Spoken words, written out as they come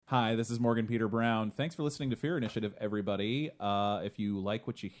Hi, this is Morgan Peter Brown. Thanks for listening to Fear Initiative, everybody. If you like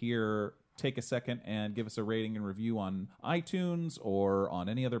what you hear, take a second and give us a rating and review on iTunes or on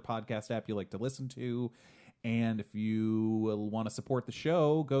any other podcast app you like to listen to. And if you want to support the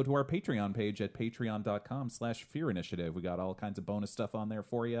show, go to our Patreon page at patreon.com/Fear Initiative. We got all kinds of bonus stuff on there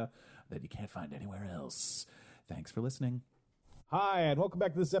for you that you can't find anywhere else. Thanks for listening. Hi, and welcome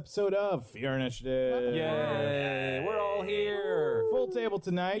back to this episode of Fear Initiative. Yay! We're all here. Full table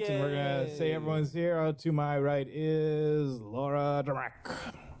tonight, and we're going to say everyone's here. To my right is Laura Dramak.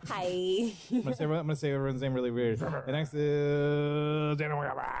 Hi. I'm going to say everyone's name really weird. The next is Dana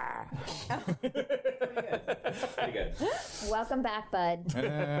Pretty good. Welcome back, bud.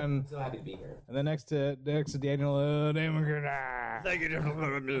 And So happy to be here. then next to Daniel Damon. Thank you.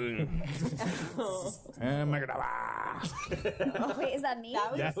 And Mike. Oh, wait, is that me?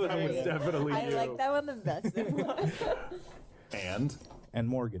 That was definitely I like that one the best. And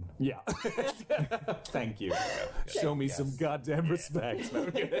Morgan. yeah. Thank you. Show me some goddamn respect.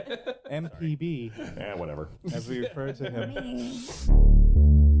 MPB, Whatever. as we refer to him. Me.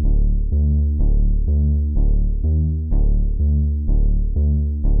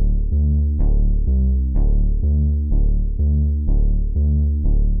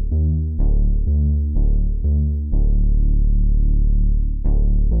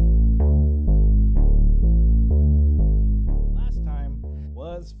 Last time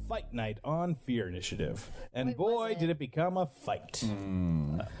was Fight Night on Fear Initiative. And Wait, boy, was it? did it become a fight.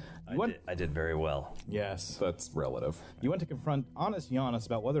 I did very well. Yes. That's relative. You went to confront Honest Giannis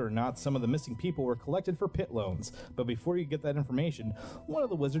about whether or not some of the missing people were collected for pit loans. But before you get that information, one of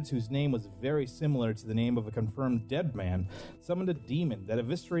the wizards, whose name was very similar to the name of a confirmed dead man, summoned a demon that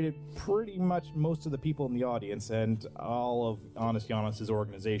eviscerated pretty much most of the people in the audience and all of Honest Giannis'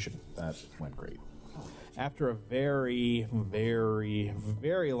 organization. That went great. After a very, very,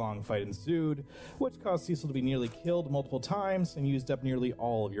 very long fight ensued, which caused Cecil to be nearly killed multiple times and used up nearly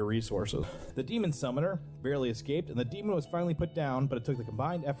all of your resources. The demon summoner barely escaped, and the demon was finally put down, but it took the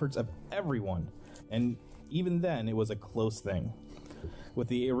combined efforts of everyone, and even then it was a close thing. With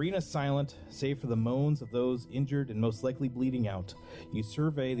the arena silent, save for the moans of those injured and most likely bleeding out, you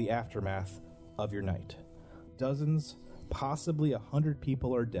survey the aftermath of your night. Dozens, possibly 100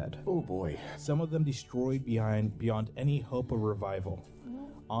 people are dead. Oh boy. Some of them destroyed beyond any hope of revival.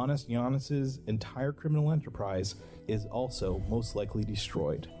 Honest Giannis's entire criminal enterprise is also most likely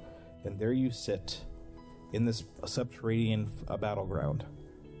destroyed. And there you sit in this subterranean battleground.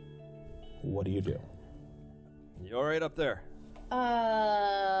 What do you do? You all right up there?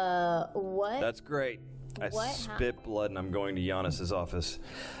 What? That's great. I What spit blood and I'm going to Giannis's office.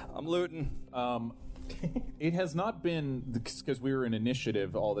 I'm looting. It has not been, because we were in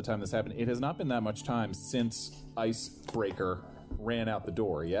initiative all the time this happened, it has not been that much time since Icebreaker ran out the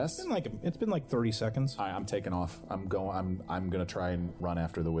door, yes? It's been like 30 seconds. I'm taking off. I'm gonna try and run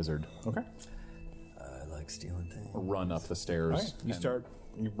after the wizard. Okay. I like stealing things. Run up the stairs. All right.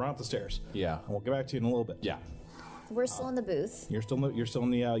 You run up the stairs. Yeah. And we'll get back to you in a little bit. Yeah. We're still in the booth. You're still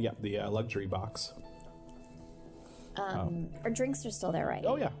in the luxury box. Our drinks are still there, right?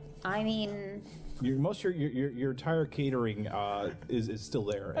 Oh yeah. I mean, Your entire catering is still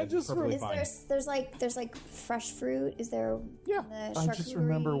there. And perfectly is fine. there's like fresh fruit? Is there? Yeah. The I just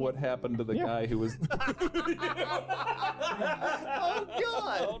remember charcuterie? what happened to the Yeah. guy who was... Oh,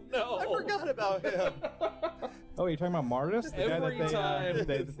 God! Oh, no. I forgot about him. Oh, you're talking about Martis? The Every guy time that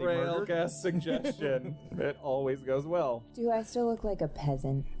they Rail murdered? cast suggestion, it always goes well. Do I still look like a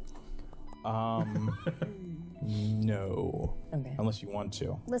peasant? No. Okay. Unless you want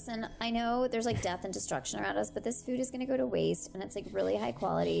to. Listen, I know there's like death and destruction around us, but this food is gonna go to waste, and it's like really high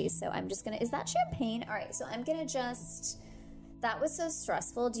quality. So I'm just gonna. Is that champagne? All right. So I'm gonna just. That was so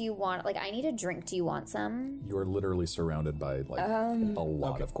stressful. Do you want? Like, I need a drink. Do you want some? You are literally surrounded by like a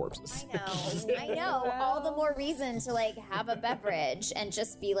lot of corpses. I know. All the more reason to like have a beverage and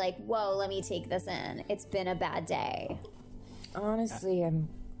just be like, whoa, let me take this in. It's been a bad day. Honestly, I'm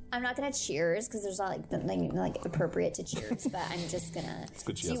not gonna cheers because there's not like nothing like appropriate to cheers, but I'm just gonna.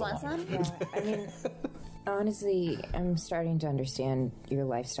 good she Do you has a want line. some? honestly, I'm starting to understand your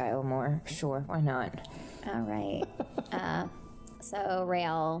lifestyle more. Sure, why not? All right. So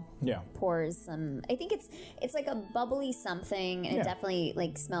Rael Yeah. pours some. I think it's like a bubbly something, and Yeah. it definitely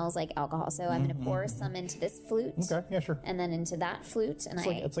like smells like alcohol. So I'm gonna pour some into this flute. Okay. Yeah. Sure. And then into that flute, and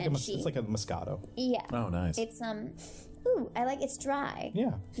It's like a Moscato. yeah. Oh, nice. It's Ooh, I like it's dry.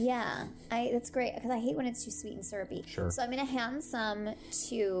 Yeah. Yeah, that's great because I hate when it's too sweet and syrupy. Sure. So I'm gonna hand some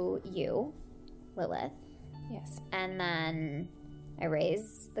to you, Lilith, Yes. and then I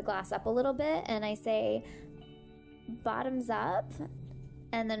raise the glass up a little bit and I say, "Bottoms up,"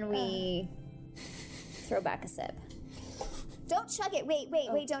 And then we throw back a sip. Don't chug it. Wait,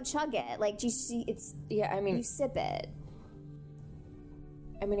 don't chug it. Like, do you see, it's... Yeah, I mean... You sip it.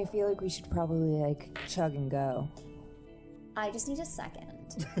 I mean, I feel like we should probably, like, chug and go. I just need a second.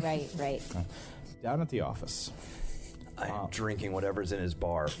 Right. Down at the office. I'm drinking whatever's in his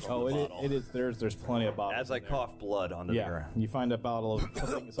bar. Oh, it is. There's plenty of bottles. As I cough blood onto the Yeah, ground. you find a bottle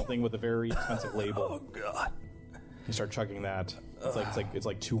of something with a very expensive label. Oh God! You start chugging that. It's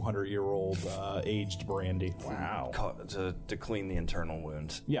like 200-year-old aged brandy. Wow. To clean the internal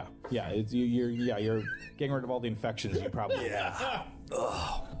wounds. Yeah. You're getting rid of all the infections you probably have.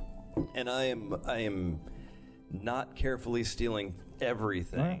 And I am not carefully stealing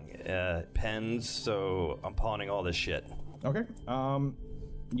everything. Pens, so I'm pawning all this shit. Okay.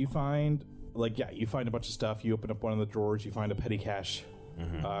 You find you find a bunch of stuff. You open up one of the drawers. You find a petty cash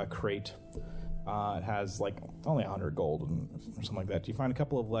crate. It has like only 100 gold or something like that. You find a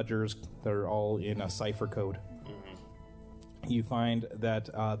couple of ledgers that are all in a cipher code. You find that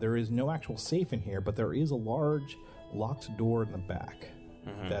there is no actual safe in here, but there is a large locked door in the back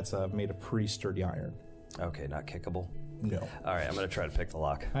that's made of pretty sturdy iron. Okay, not kickable. No. All right, I'm gonna try to pick the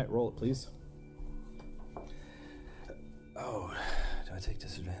lock. All right, roll it, please. Oh, do I take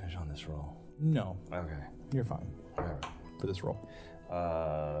disadvantage on this roll? No, Okay. you're fine Whatever. for this roll.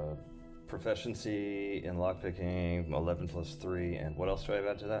 Proficiency in lockpicking, 11 plus 3, and what else do I have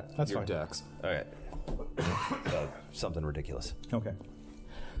add to that? That's Your fine. dex. All right. Something ridiculous. Okay.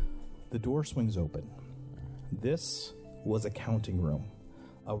 The door swings open. This was a counting room.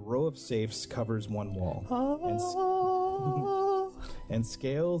 A row of safes covers one wall, and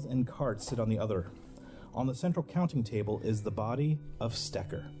scales and carts sit on the other. On the central counting table is the body of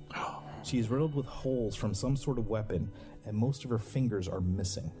Stecker. She is riddled with holes from some sort of weapon, and most of her fingers are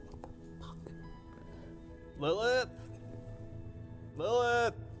missing. Lilith!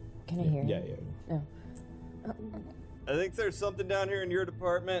 Lilith! Can I hear Yeah, him? yeah. Oh. I think there's something down here in your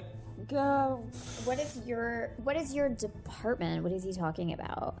department. Go. What is your department? What is he talking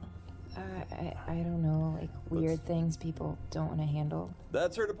about? I don't know, like weird things people don't want to handle.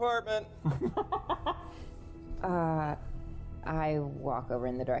 That's her department. I walk over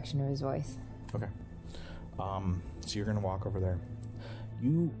in the direction of his voice. Okay. So you're gonna walk over there.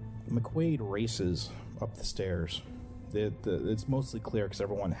 McQuaid races up the stairs. It's mostly clear because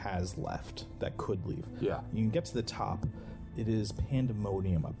everyone has left that could leave. Yeah. You can get to the top. It is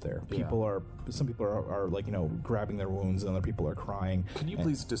pandemonium up there. Some people are like, grabbing their wounds, and other people are crying. Can you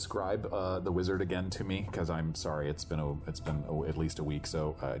please describe the wizard again to me? Because I'm sorry, it's been at least a week,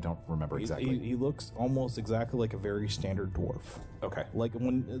 so I don't remember exactly. He looks almost exactly like a very standard dwarf. Okay.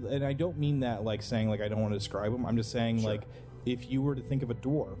 And I don't mean that like saying like I don't want to describe him. I'm just saying like if you were to think of a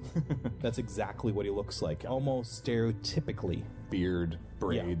dwarf, that's exactly what he looks like, almost stereotypically. Beard,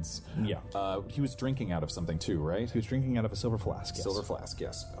 braids. Yeah. He was drinking out of something too, right? He was drinking out of a silver flask. Yes. Silver flask,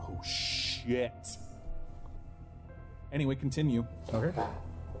 yes. Oh, shit. Anyway, continue. Okay.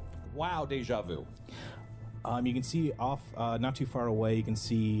 Wow, deja vu. You can see off, not too far away, you can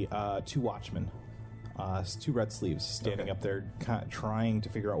see two watchmen, two red sleeves standing up there trying to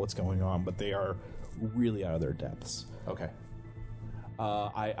figure out what's going on, but they are really out of their depths. Okay.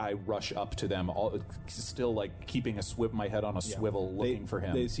 I rush up to them, still like keeping my head on a swivel, looking for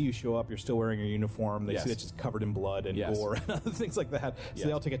him. They see you show up. You're still wearing your uniform. They Yes. see that just covered in blood and Yes. gore and other things like that. So Yes.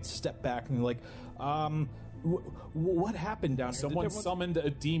 they all take a step back and they're like, what happened down here? Someone Did everyone- summoned a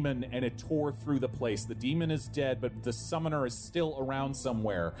demon and it tore through the place. The demon is dead, but the summoner is still around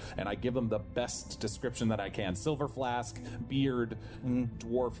somewhere. And I give them the best description that I can. Silver flask, beard,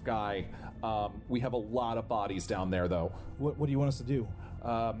 dwarf guy. We have a lot of bodies down there, though. What do you want us to do?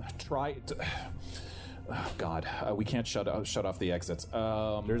 Try to... Oh, God, we can't shut off the exits.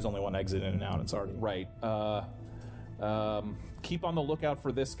 There's only one exit in and out. It's already Right. Keep on the lookout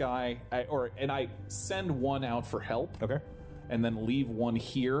for this guy, and I send one out for help. Okay. And then leave one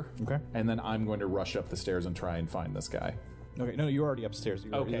here. Okay. And then I'm going to rush up the stairs and try and find this guy. Okay. No, you're already upstairs.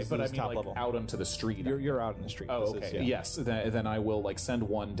 Okay, but I mean like out onto the street. You're out in the street. Oh, This okay. is- yeah. Yes. Then I will like send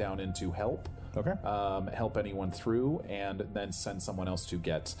one down into help. Okay. Help anyone through, and then send someone else to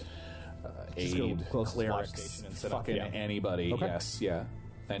get Just go aid, closest watch clerics, station and set up, fucking yeah. anybody. Okay. Yes. Yeah.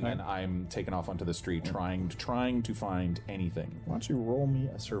 And then I'm taken off onto the street trying to find anything. Why don't you roll me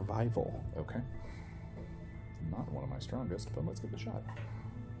a survival? Okay. Not one of my strongest, but let's give it a shot.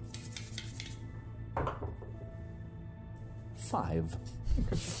 5.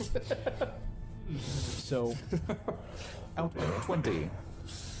 So Out 20.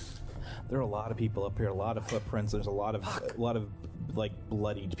 there are a lot of people up here, a lot of footprints. There's a lot of like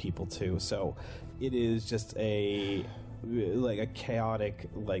bloodied people too. So it is just a like a chaotic,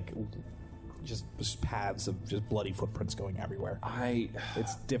 like just paths of just bloody footprints going everywhere.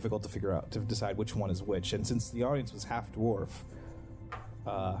 It's difficult to figure out, to decide which one is which. And since the audience was half dwarf,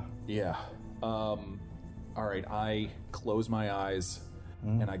 yeah. All right, I close my eyes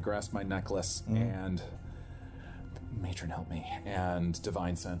and I grasp my necklace and Matron help me and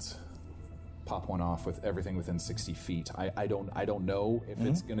Divine Sense. Pop one off with everything within 60 feet. I don't know if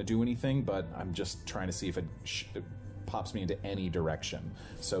it's going to do anything, but I'm just trying to see if it pops me into any direction.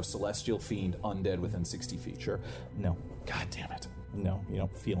 So Celestial Fiend, undead within 60 feet. Sure. No. God damn it. No, you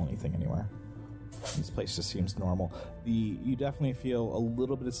don't feel anything anywhere. This place just seems normal. You definitely feel a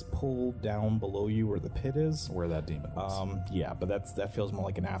little bit of pull down below you where the pit is. Where that demon was. Yeah, but that feels more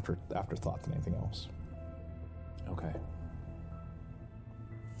like an afterthought than anything else. Okay.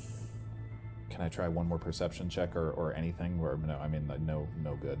 Can I try one more perception check or anything? Or no, I mean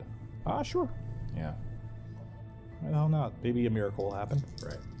no good. Sure. Yeah. Why the hell not? Maybe a miracle will happen.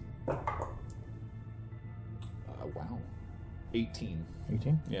 Right. Wow. 18.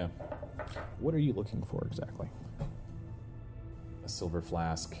 18? Yeah. What are you looking for exactly? A silver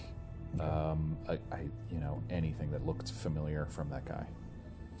flask. Anything that looked familiar from that guy.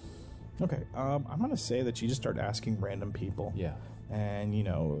 Okay. I'm going to say that you just start asking random people. Yeah. And,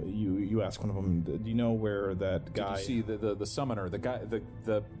 you ask one of them, do you know where that guy... Did you see the summoner, the guy,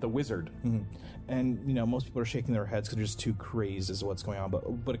 the wizard? Mm-hmm. And, most people are shaking their heads because they're just too crazed as to what's going on. But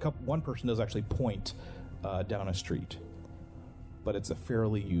one person does actually point down a street. But it's a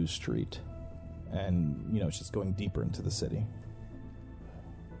fairly used street. And, it's just going deeper into the city.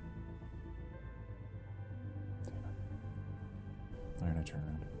 All right, I turn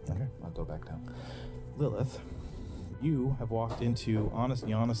around. Okay. I'll go back down. Lilith, you have walked into Honest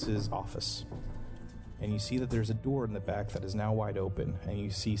Giannis's office. And you see that there's a door in the back that is now wide open. And you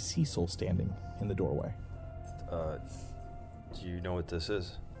see Cecil standing in the doorway. Do you know what this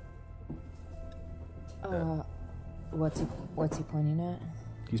is? What's he pointing at?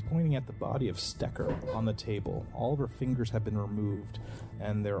 He's pointing at the body of Stecker on the table. All of her fingers have been removed,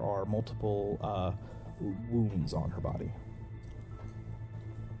 and there are multiple wounds on her body.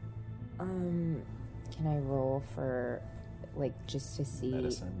 Can I roll for, just to see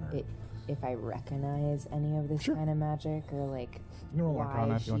Medicine, or- if I recognize any of this Sure. kind of magic, or You can roll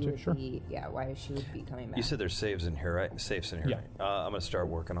Arcana if you want to. Sure. Why she would be coming back? You said there's saves in here, right? Safes in here. Yeah. Right? I'm gonna start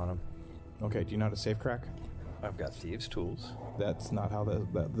working on them. Okay. Do you know how to safe crack? I've got thieves' tools. That's not how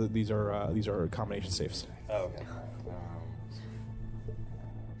these are combination safes. Oh, okay.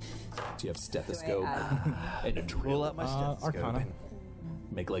 Do you have stethoscope add- and a drill? Pull out my stethoscope. Arcana.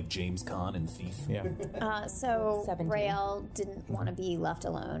 Make like James Caan and Thief. Yeah. So 17. Rael didn't want to be left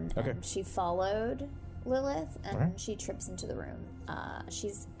alone. Okay. And she followed Lilith, and Alright. she trips into the room.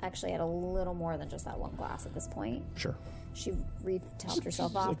 She's actually had a little more than just that one glass at this point. Sure. She topped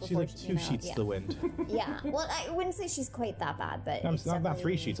herself off She's before like she, two sheets to the wind. Yeah. Well, I wouldn't say she's quite that bad, but I'm it's not definitely-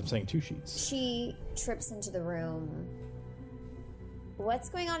 3 sheets. I'm saying 2 sheets. She trips into the room. What's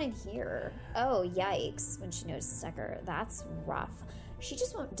going on in here? Oh, yikes! When she notices Stecker, that's rough. She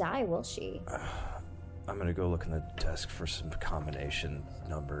just won't die, will she? I'm gonna go look in the desk for some combination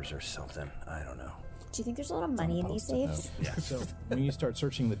numbers or something. I don't know. Do you think there's a lot of money in these safes? So when you start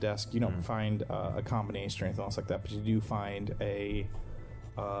searching the desk, you don't find a combination or anything else like that, but you do find a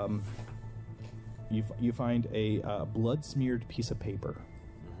you find a blood smeared piece of paper,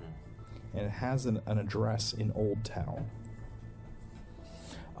 and it has an address in Old Town.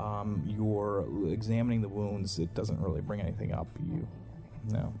 You're examining the wounds. It doesn't really bring anything up.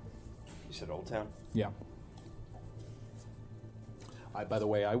 No. You said Old Town? Yeah. By the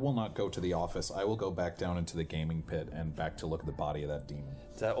way, I will not go to the office. I will go back down into the gaming pit and back to look at the body of that demon.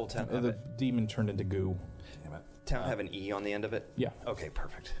 Does that Old Town have The demon turned into goo. Damn it. Town have an E on the end of it? Yeah. Okay,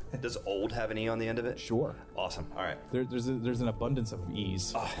 perfect. Does Old have an E on the end of it? Sure. Awesome. All right. There's an abundance of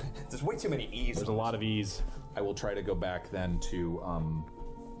E's. There's way too many E's. There's a lot of E's. I will try to go back then to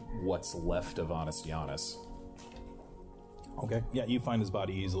what's left of Honest Giannis. Okay. Yeah, you find his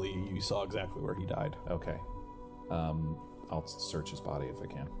body easily. You saw exactly where he died. Okay. I'll search his body if I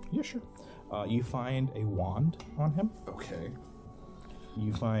can. Yeah, sure. You find a wand on him. Okay.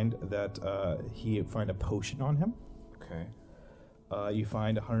 You find that you find a potion on him. Okay. You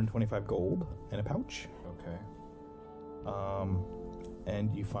find 125 gold in a pouch. Okay.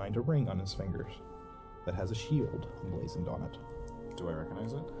 And you find a ring on his fingers that has a shield emblazoned on it. Do I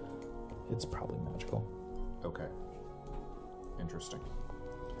recognize it? It's probably magical. Okay. Interesting.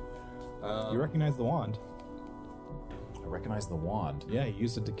 You recognize the wand. I recognize the wand. Yeah, you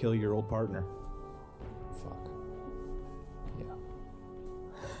used it to kill your old partner. Fuck. Yeah.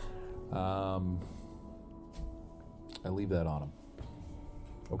 I leave that on him.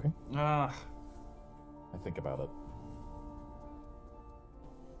 Okay. I think about it.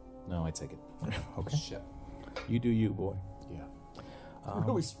 No, I take it. Okay. Shit. You do you, boy. Yeah.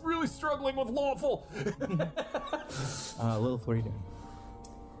 Really struggling with lawful. Lilith, what are you doing?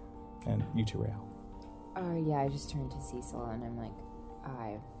 And you too, Rael. Yeah, I just turned to Cecil and I'm like,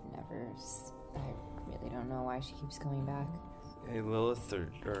 I really don't know why she keeps coming back. Hey, Lilith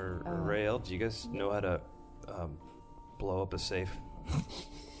or Rael, do you guys know how to blow up a safe?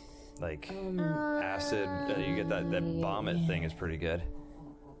 Like acid, you get that vomit thing is pretty good.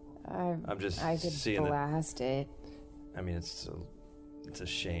 I'm just I could seeing blast it. I mean, it's a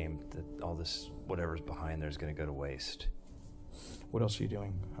shame that all this whatever's behind there is going to go to waste. What else are you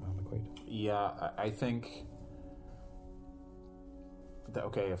doing, McQuaid? Yeah, I think.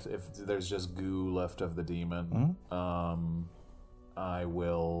 Okay, if there's just goo left of the demon, I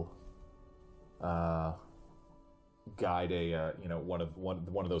will guide a one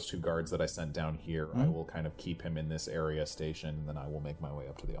of those two guards that I sent down here. I will kind of keep him in this area station, and then I will make my way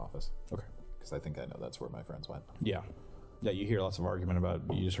up to the office. Okay. Because I think I know that's where my friends went. Yeah. Yeah, you hear lots of argument about,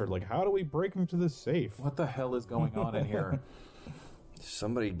 you just heard like, how do we break into this safe? What the hell is going on in here?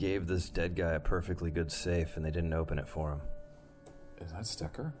 Somebody gave this dead guy a perfectly good safe, and they didn't open it for him. Is that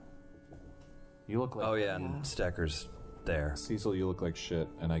Stecker? You look like... Oh, yeah, and Stecker's there. Cecil, you look like shit,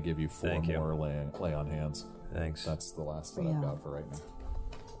 and I give you 4 Thank you. more lay on hands. Thanks. That's the last that I've got for right now.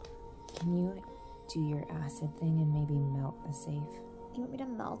 Can you do your acid thing and maybe melt the safe? You want me to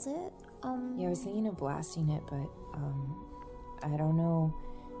melt it? Yeah, I was thinking of blasting it, but I don't know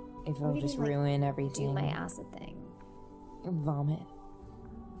if What it'll do you just mean, like, ruin everything. do my acid thing. Vomit.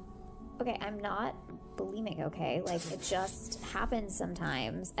 Okay, I'm not bulimic, okay? Like, it just happens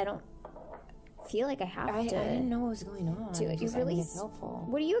sometimes. I don't feel like I have I to. didn't know what was going on. Do it. Just, You really it's helpful.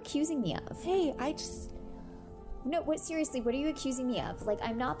 What are you accusing me of? Hey, I just... No, what seriously, what are you accusing me of? Like,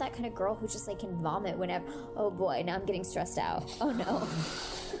 I'm not that kind of girl who just like can vomit whenever. Oh boy, now I'm getting stressed out. Oh no.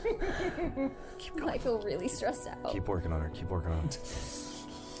 I feel really stressed out. Keep working on her. Keep working on her.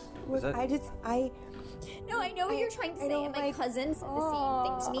 Look, that- No, I know what you're trying to say, and my cousin said the same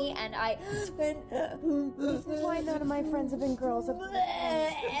thing to me, and I. This is why none of my friends have been girls.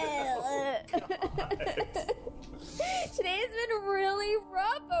 Today's been really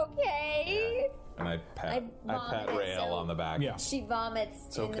rough, okay? And I pat vomited, Rael so- on the back. Yeah. She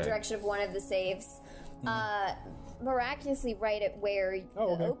vomits in the okay. direction of one of the safes. Miraculously right at where the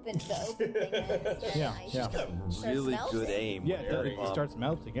open thing is. And Yeah, I yeah. starts Really melting. good aim. Yeah, it starts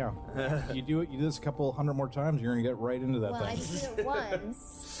melting, yeah. You do this a couple 100 more times, you're going to get right into that Well, I thing. just did it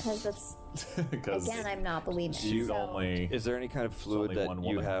once because that's Because again I'm not believing. she's only... Is there any kind of fluid only that one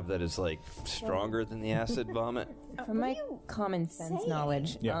you woman. have that is like stronger than the acid vomit? From my common sense saying?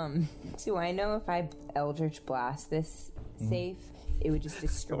 knowledge, Yeah. do I know if I Eldritch Blast this safe, it would just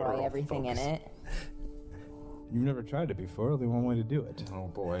destroy everything in it? You've never tried it before, only one way to do it. Oh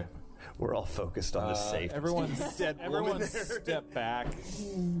boy. We're all focused on the safe. Everyone step back.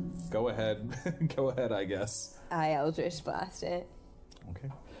 Go ahead. Go ahead, I guess. I Eldritch Blast it. Okay.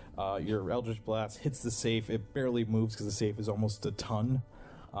 Your Eldritch Blast hits the safe. It barely moves because the safe is almost a ton.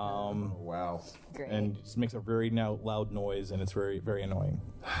 Wow. Great. And it just makes a very loud noise, and it's very, very annoying.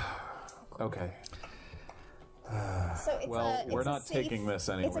 Okay. So it's We're it's a not safe- taking this It's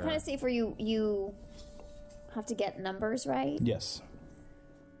a anywhere. kind of safe where you have to get numbers right. Yes.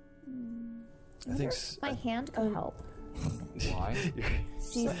 I think My hand could help. Why?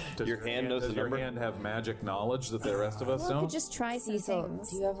 Does Your hand knows does the your number? hand have magic knowledge that the rest of us Well, I don't? could just try some Cecil, things.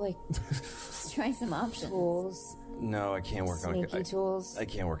 do you have like Just try some options. tools, no, I can't work on sneaky tools? I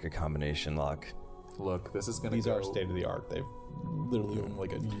can't work a combination lock. Look, this is going to These go... are state of the art. They've literally only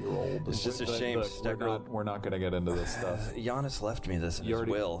like a year old. It's just a Look, shame. we're not going to get into this stuff. Giannis left me this in his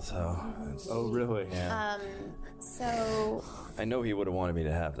already- will, so Oh, really? yeah. So I know he would have wanted me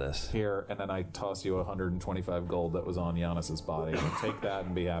to have this. Here, and then I toss you 125 gold that was on Giannis's body. Take that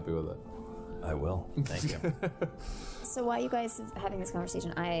and be happy with it. I will. Thank you. So while you guys are having this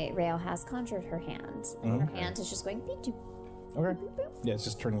conversation, Rael has conjured her hand, and her hand is just going beep doop. Okay. Yeah, it's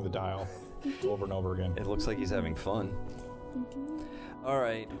just turning the dial over and over again. It looks like he's having fun. All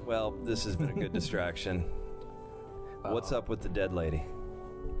right. Well, this has been a good distraction. What's up with the dead lady?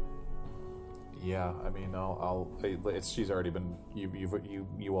 Yeah, I mean, she's already been.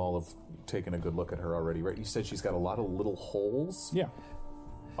 You all have taken a good look at her already, right? You said she's got a lot of little holes. Yeah.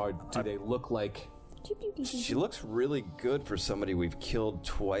 Do they look like? She looks really good for somebody we've killed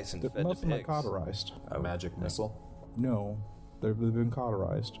twice and fed to Most of them are pigs. cauterized. A magic missile? No. They've been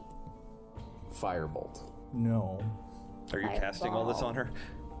cauterized. Firebolt? No. Are you casting all this on her?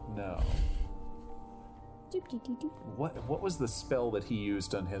 No. What was the spell that he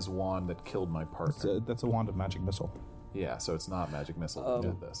used on his wand that killed my partner? That's a wand of magic missile. Yeah, so it's not magic missile that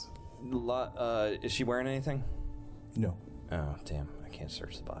did this. Is she wearing anything? No. Oh, damn. I can't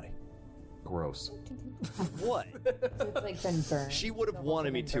search the body. Gross. What? So it's like been burned. She would have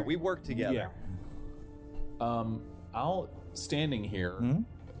wanted me to. We worked together. Yeah. I'll standing here.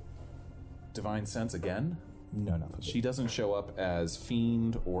 Divine sense again. No, nothing. She doesn't show up as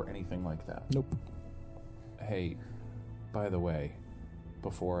fiend or anything like that. Nope. Hey, by the way,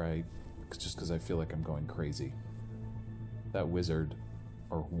 before just because I feel like I'm going crazy, that wizard,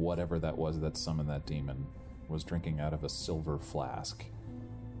 or whatever that was that summoned that demon, was drinking out of a silver flask.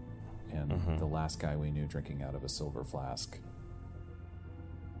 And the last guy we knew drinking out of a silver flask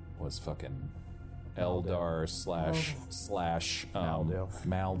was fucking Eldar slash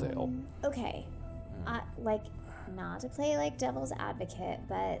Maldale. Okay. Like, not to play like devil's advocate,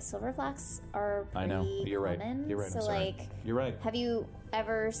 but silver flasks are pretty I know. You're right. common. You're right. So I'm sorry. like, You're right. have you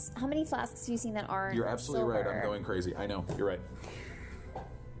ever? How many flasks have you seen that aren't? You're absolutely right. I'm silver? going crazy. I know. You're right.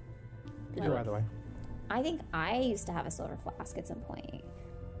 You're either way. I think I used to have a silver flask at some point.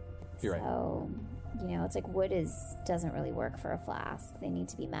 You're right. So, you know, it's like wood doesn't really work for a flask. They need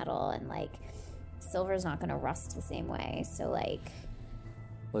to be metal, and like silver's not going to rust the same way. So like,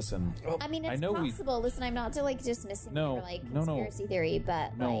 Listen. I mean, it's I know possible. Listen, I'm not to like dismissing No, your like no, no. conspiracy theory,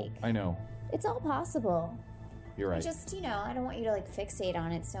 but No, like, I know. it's all possible. You're right. Just, you know, I don't want you to like fixate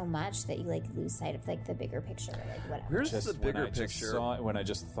on it so much that you like lose sight of like the bigger picture, like whatever. Where's Just the bigger when I just picture? saw it, when I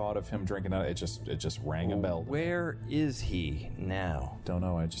just thought of him drinking out, it just rang a bell. Where is he now? Don't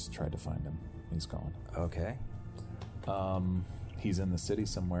know. I just tried to find him. He's gone. Okay. He's in the city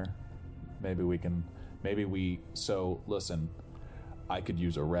somewhere. Maybe we. So listen, I could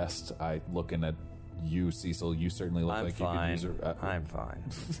use a rest. Looking at you, Cecil. You certainly look I'm like fine. you could use a. I'm fine.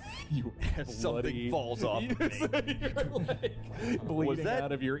 You Something falls off of me. bleeding that-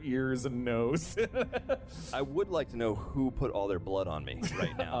 out of your ears and nose. I would like to know who put all their blood on me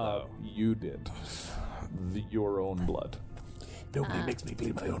right now, though. You did. Your own blood. Nobody makes me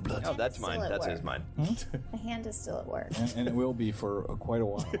bleed my own blood. Oh, that's still mine. at That's work. his mine. The hand is still at work. And it will be for quite a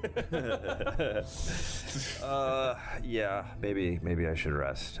while. Yeah, maybe I should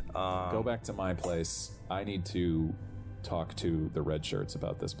rest. Go back to my place. I need to talk to the red shirts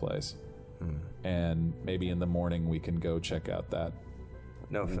about this place. And maybe in the morning we can go check out that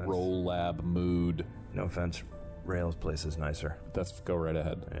No offense. Roll Lab Mood. No offense. Rail's place is nicer. Let's go right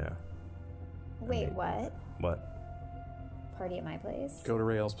ahead. Yeah. Wait, what? What? Party at my place? Go to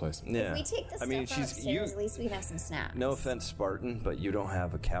Rael's place. Yeah. If we take the stuff upstairs, at least we can have some snacks. No offense, Spartan, but you don't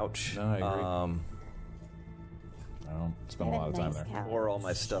have a couch. No, I agree. I don't spend a I have lot of time nice there. couch. Or all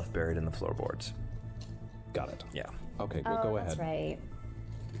my stuff buried in the floorboards. Got it. Yeah. Okay, well, Oh, go that's ahead. right.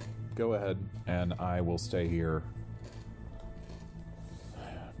 Go ahead, and I will stay here.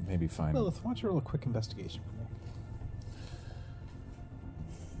 Maybe find. Lilith, why don't you roll a quick investigation for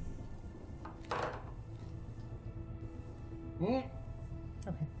me?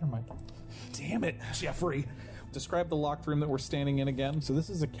 Okay, never mind. Damn it, Jeffrey. Describe the locked room that we're standing in again. So this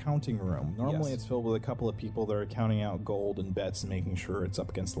is a counting room. Normally Yes. it's filled with a couple of people that are counting out gold and bets and making sure it's up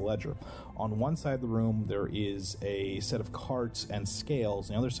against the ledger. On one side of the room there is a set of carts and scales.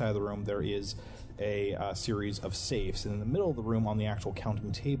 On the other side of the room there is a series of safes. And in the middle of the room on the actual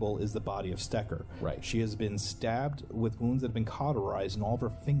counting table is the body of Stecker. Right. She has been stabbed with wounds that have been cauterized and all of her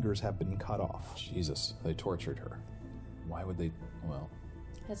fingers have been cut off. Jesus, they tortured her. Why would they? Well,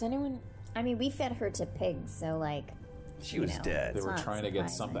 Has anyone? I mean, we fed her to pigs, so like. She you was know, dead. they it's were not trying to get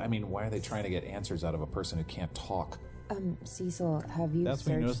something. I surprising. mean, why are they trying to get answers out of a person who can't talk? Cecil, have you? That's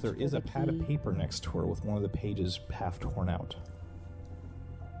when you notice searched there is for a the pad of key? paper next to her with one of the pages half torn out.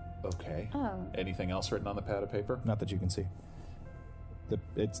 Okay. Oh. Anything else written on the pad of paper? Not that you can see.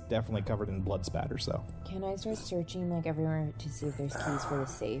 It's definitely covered in blood spatters, though. Can I start searching like everywhere to see if there's keys for the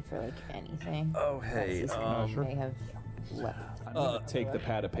safe or like anything? Oh, that hey, Cecil sure. may have left. I'm going to take the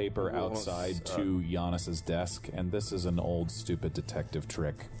pad of paper outside to Giannis's desk, and this is an old, stupid detective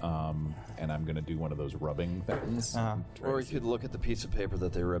trick. And I'm going to do one of those rubbing things. Try Or to you could look at the piece of paper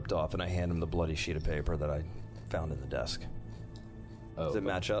that they ripped off, and I hand him the bloody sheet of paper that I found in the desk. Does it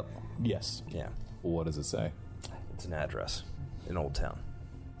match up? Yes. Yeah. What does it say? It's an address in Old Town.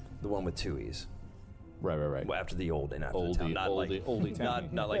 The one with two E's. Right. Well, after the old and after the town. Not like, Oldie Towny.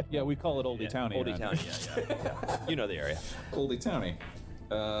 not like... Yeah, we call it Oldie Towny. Oldie Towny, yeah. You know the area. Oldie Towny.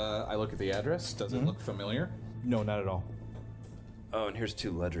 I look at the address. Does it look familiar? No, not at all. Oh, and here's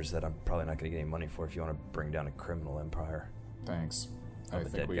two ledgers that I'm probably not going to get any money for if you want to bring down a criminal empire. Thanks. I Of a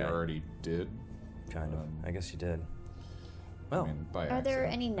think dead we guy. already did. Kind of. I guess you did. I Well, mean, by Are there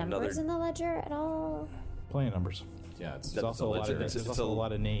accident. any numbers in the ledger at all? Plenty of numbers. Yeah, it's There's also a lot of ledger. there's also a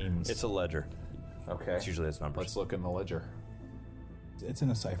lot of names. It's a ledger. okay. It's usually its numbers. Let's look in the ledger. It's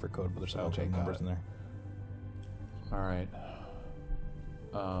in a cipher code, but there's a bunch Okay, of got numbers it. in there. All right.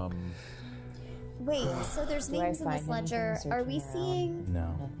 Wait, so there's Do I names in this find ledger. anything Are we searching around? seeing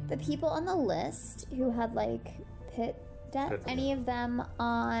No. the people on the list who had like pit death? Pit, Any of them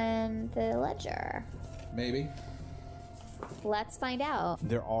on the ledger? Maybe. Let's find out.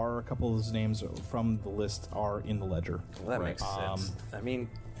 There are a couple of those names from the list are in the ledger, Well, that Right. makes sense. I mean,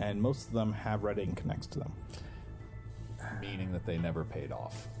 and most of them have red ink next to them. Meaning that they never paid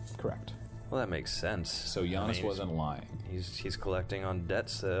off. Correct. well, that makes sense. So Giannis wasn't lying. He's collecting on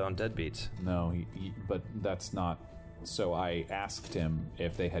debts on deadbeats. No, but that's not. So I asked him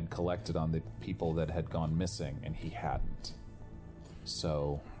if they had collected on the people that had gone missing, and he hadn't.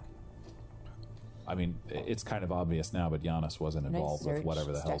 So, I mean, it's kind of obvious now, but Giannis wasn't Can I involved with search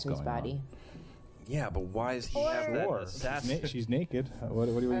whatever the hell's Steffi's going body? on. Yeah, but why does he have that Or assassin? she's naked. What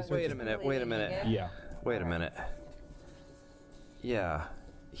do you Wait a minute. Wait a minute. Yeah. Wait a minute. Yeah,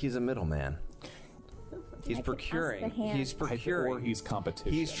 he's a middleman. He's I could ask procuring. the hand. He's Or procuring. he's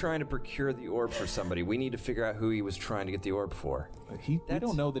competition. He's trying to procure the orb for somebody. We need to figure out who he was trying to get the orb for. We That's-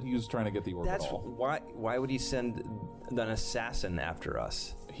 don't know that he was trying to get the orb That's at all. why would he send an assassin after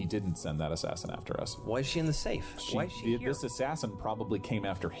us? He didn't send that assassin after us. Why is she in the safe? Why is she here? This assassin probably came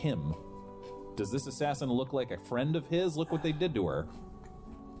after him. Does this assassin look like a friend of his? Look what they did to her.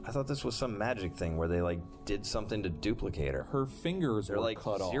 I thought this was some magic thing where they like did something to duplicate her. Her fingers They're were like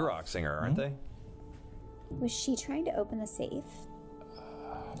cut off. Xeroxing her, aren't they? Was she trying to open the safe?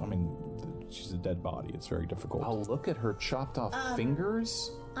 I mean, she's a dead body. It's very difficult. Oh, look at her chopped off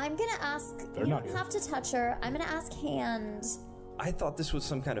fingers. I'm gonna ask. They're you not don't here. have to touch her. I'm gonna ask Hand. I thought this was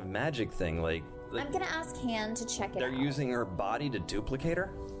some kind of magic thing. Like I'm gonna ask Hand to check it they're out. using her body to duplicate her.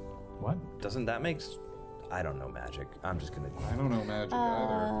 What? Doesn't that make? I don't know magic. I'm just gonna. I don't know magic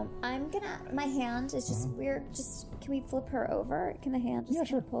either. I'm gonna. My hand is just weird. Just can we flip her over? Can the hand just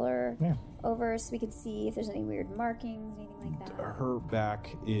kinda pull her Yeah. over so we can see if there's any weird markings, anything like that? Her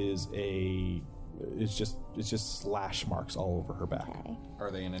back is it's just slash marks all over her back. Okay.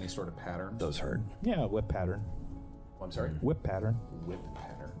 Are they in any sort of pattern? Those hurt. Yeah, whip pattern. I'm sorry. Whip pattern. Whip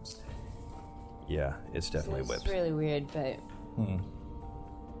patterns. Yeah, it's definitely It's whipped. really weird, but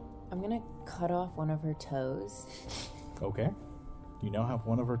I'm gonna cut off one of her toes, Okay. You now have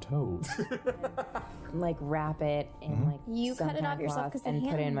one of her toes. like wrap it in like You some cut it kind off of yourself cloth 'cause the and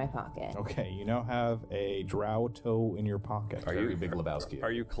put it in hand- my pocket. Okay, you now have a drow toe in your pocket. Very big Lebowski.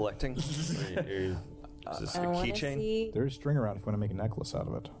 Are you collecting? Is this a I want to keychain? see. There's string around if you want to make a necklace out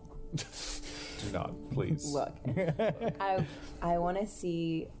of it. Do not, please. Look, I want to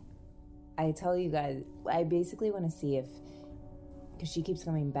see. I tell you guys, I basically want to see if, because she keeps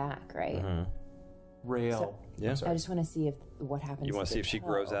coming back, right? Rail. Yeah. I just want to see if what happens. You want to see if she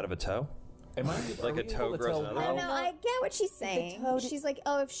grows out of a toe? Am I Like a toe grows another I toe? know. I get what she's saying. toad- She's like,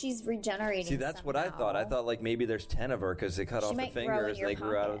 oh, if she's regenerating. See, that's what I thought. I thought like maybe there's 10 of her because they cut She off the might grow in fingers and your they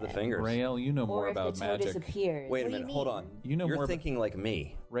grew out of the pocket. fingers. Rael, you know more Or if about the toe magic. disappears. Wait a What do you minute, hold on. mean? You know You're more thinking like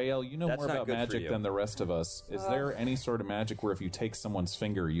me. Rael, you know That's more not about good for magic you. than the rest of us. Is there any sort of magic where if you take someone's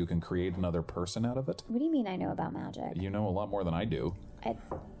finger, you can create another person out of it? What do you mean I know about magic? You know a lot more than I do. I,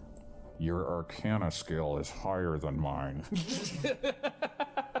 Your arcana skill is higher than mine.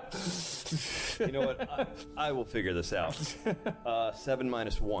 You know what? I will figure this out. 7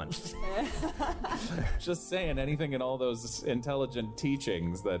 minus 1. Just saying, anything in all those intelligent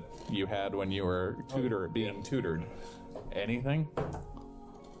teachings that you had when you were being tutored. Anything?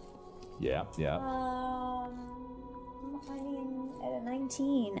 Yeah. I mean, at a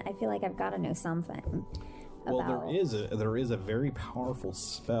 19, I feel like I've got to know something. Well, about... there is a very powerful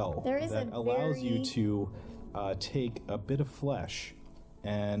spell There is that a allows you very- to take a bit of flesh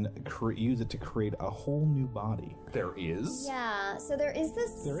and use it to create a whole new body. There is? Yeah, so there is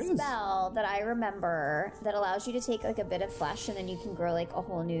this There is. spell that I remember that allows you to take like a bit of flesh and then you can grow like a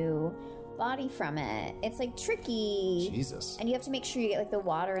whole new body from it. It's like tricky. Jesus. And you have to make sure you get like the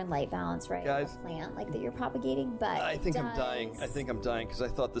water and light balance right Guys. of the plant like that you're propagating, but I think it I'm dying. I does- think I'm dying because I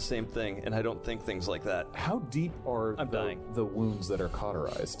thought the same thing, and I don't think things like that. How deep are I'm dying. the wounds that are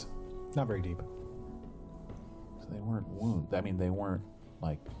cauterized? Not very deep. So they weren't wounds. I mean, they weren't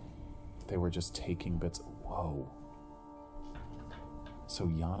like, they were just taking bits. Whoa. So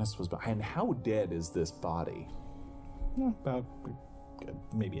Giannis was, and how dead is this body? About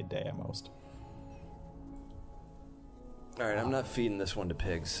maybe a day at most. All right, I'm not feeding this one to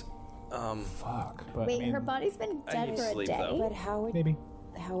pigs. Fuck. But Wait, I mean, her body's been I dead need for a sleep, day? though. But how would maybe.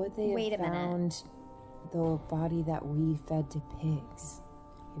 they Wait have a minute. found the body that we fed to pigs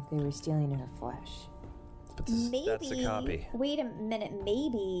if they were stealing her flesh? But that's a copy. Wait a minute.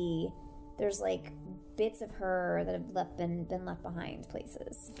 Maybe there's like bits of her that have been left behind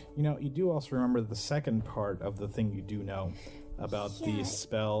places. You know, you do also remember the second part of the thing you do know about the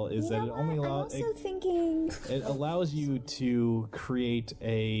spell is that it only allows. I'm also thinking It allows you to create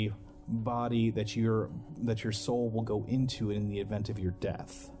a body that your soul will go into in the event of your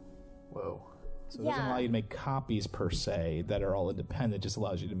death. Whoa. So it doesn't allow you to make copies per se that are all independent. It just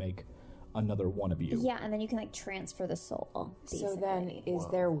allows you to make another one of you. Yeah, and then you can like transfer the soul. So then, is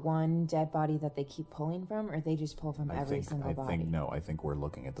there one dead body that they keep pulling from, or they just pull from every single body? I think we're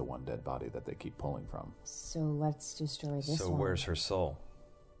looking at the one dead body that they keep pulling from. So let's destroy this So one. where's her soul?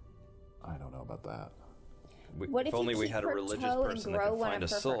 I don't know about that. What if only you we keep had a her religious toe person and that grow could one find a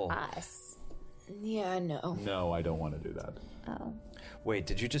of her soul. for us? Yeah, no. No, I don't want to do that. Oh Wait,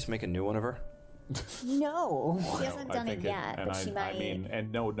 did you just make a new one of her? No. she hasn't done it yet, but she might. I mean, and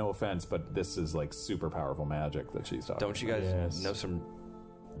no offense, but this is like super powerful magic that she's talking. Don't you guys know some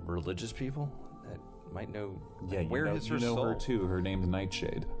religious people that might know? Yeah, where is her you know soul? her too. Her name's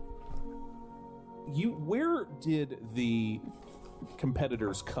Nightshade. Where did the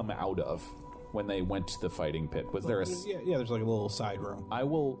competitors come out of when they went to the fighting pit? Was there a? Yeah, there's like a little side room.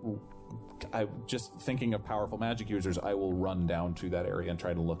 I'm just thinking of powerful magic users. I will run down to that area and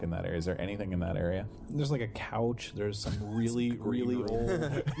try to look in that area. Is there anything in that area? There's like a couch. There's some really old.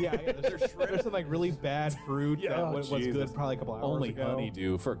 There's some like really bad fruit that was good probably a couple hours Only ago.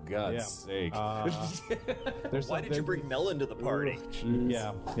 honeydew, for God's sake. There's Why did you bring Melon to the party?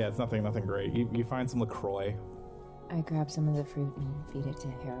 Yeah, it's nothing great. You find some LaCroix. I grab some of the fruit and feed it to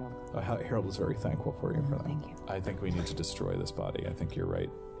Harold. Harold is very thankful for you for that. Thank you. I think we need to destroy this body. I think you're right.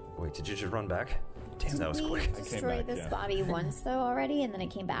 Wait, did you just run back? Damn, that was Did we quick. destroy back, this yeah. body once though already, and then it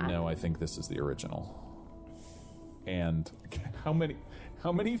came back? No, I think this is the original. And how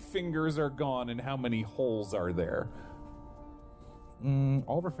many fingers are gone and how many holes are there?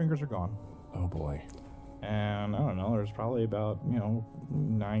 All of her fingers are gone. Oh boy. And I don't know, there's probably about,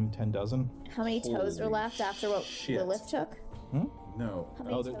 9-10 dozen. How many toes are left after what Lilith took? No. How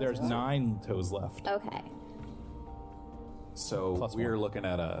many Oh, toes there's are left? 9 toes left. Okay. So Plus we're one. looking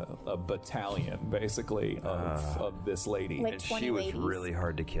at a battalion, basically, of this lady. Like And 20 she was ladies. really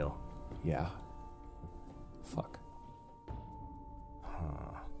hard to kill. Yeah. Fuck.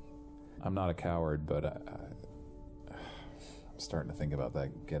 I'm not a coward, but I'm starting to think about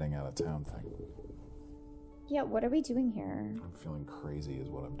that getting out of town thing. Yeah, what are we doing here? I'm feeling crazy is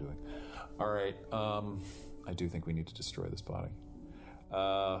what I'm doing. All right. I do think we need to destroy this body.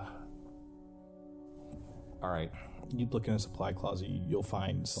 All right. You'd look in a supply closet, you'll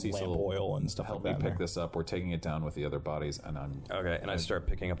find some Cecil, lamp oil and stuff Help like me that. pick this up. We're taking it down with the other bodies, and I'm. Okay, and I start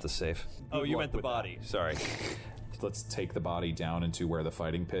picking up the safe. Oh, you luck meant the with that. body. Sorry. Let's take the body down into where the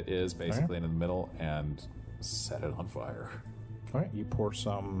fighting pit is, basically in the middle, and set it on fire. All right, you pour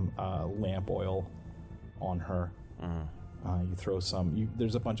some lamp oil on her. You throw some.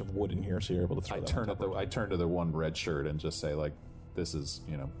 There's a bunch of wood in here, so you're able to throw. I that turn on top of I turn to the one red shirt and just say, like, this is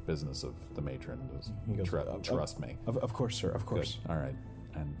business of the matron. Just He goes, trust me. Of course, sir. Of Good. course. All right.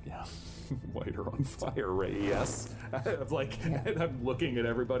 And yeah, light her on fire, Ray. Yes. I'm like, I'm looking at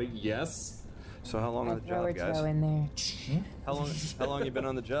everybody. Yes. So how long I on the throw her job, guys? toe in there. How long you been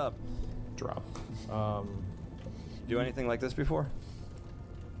on the job? Drop. Do anything like this before?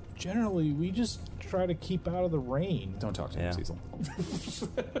 Generally, we just try to keep out of the rain. Don't talk to Yeah. him, Cecil.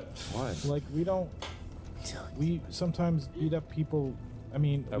 What? Like we don't. We sometimes beat up people. I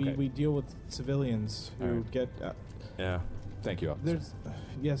mean, Okay. we deal with civilians who All right. get. Yeah. Thank you, officer. There's.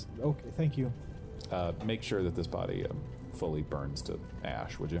 Yes. Okay. Thank you. Make sure that this body fully burns to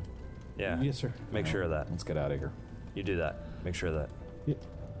ash, would you? Yeah. Yes, sir. Make sure of that. Let's get out of here. You do that. Make sure of that.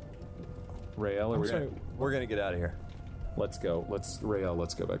 Rael, I'm sorry. We're gonna get out of here. let's go. Rael,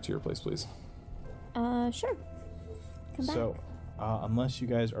 let's go back to your place, please. Sure. Come back. So, unless you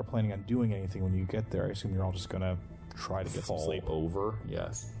guys are planning on doing anything when you get there, I assume you're all just gonna try to get some Fall sleep. over.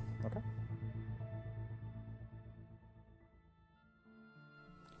 Yes. Okay.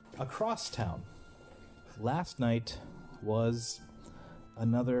 Across town. Last night was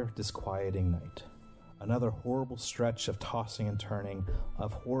another disquieting night. Another horrible stretch of tossing and turning,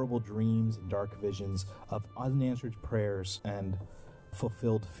 of horrible dreams and dark visions, of unanswered prayers and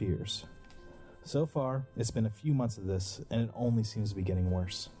fulfilled fears. So far, it's been a few months of this, and it only seems to be getting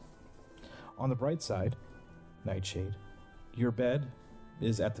worse. On the bright side, Nightshade, your bed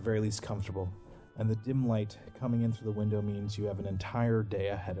is at the very least comfortable, and the dim light coming in through the window means you have an entire day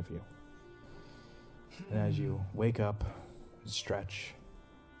ahead of you. And as you wake up, stretch,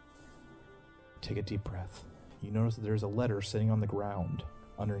 take a deep breath, you notice that there's a letter sitting on the ground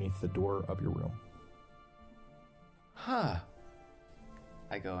underneath the door of your room. Huh.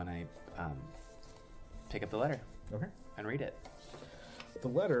 I go and I pick up the letter Okay. and read it. The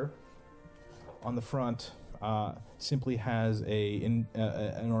letter on the front simply has an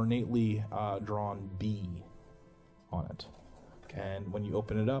ornately drawn B on it. And when you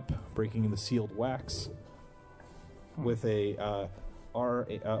open it up, breaking the sealed wax with a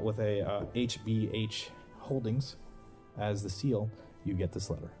HBH Holdings as the seal, you get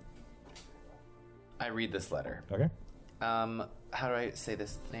this letter. I read this letter. Okay. How do I say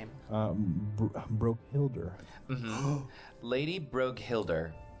this name? Brookhilder. Lady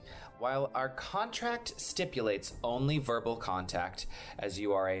Brookhilder. While our contract stipulates only verbal contact, as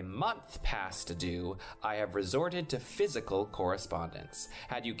you are a month past due, I have resorted to physical correspondence.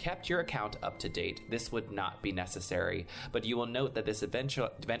 Had you kept your account up to date, this would not be necessary, but you will note that this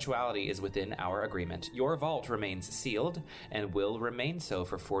eventuality is within our agreement. Your vault remains sealed and will remain so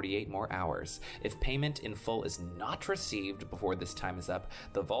for 48 more hours. If payment in full is not received before this time is up,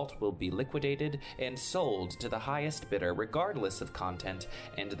 the vault will be liquidated and sold to the highest bidder regardless of content,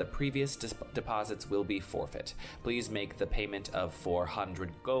 and the previous deposits will be forfeit. Please make the payment of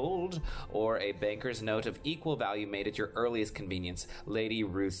 400 gold or a banker's note of equal value made at your earliest convenience. Lady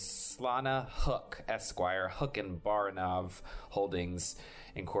Ruslana Hook, Esquire, Hook and Baranov Holdings,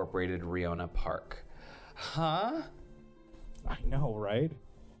 Incorporated, Riona Park. Huh? I know, right?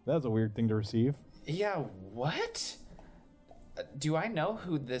 That's a weird thing to receive. Yeah, what? Do I know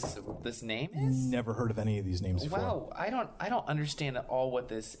who this name is? Never heard of any of these names before. Wow, I don't understand at all what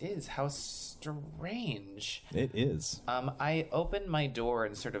this is. How strange. It is. I open my door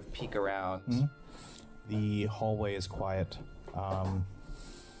and sort of peek around. Mm-hmm. The hallway is quiet.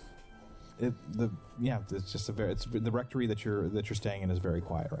 It's just the rectory that you're staying in is very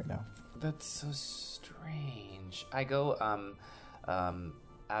quiet right now. That's so strange. I go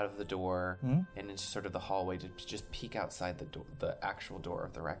out of the door and into sort of the hallway to just peek outside the actual door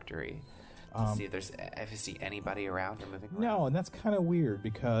of the rectory to see if I see anybody around or moving around. No, and that's kind of weird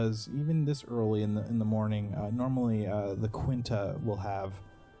because even this early in the morning, normally the Quinta will have,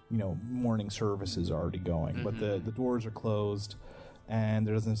 morning services already going, but the doors are closed and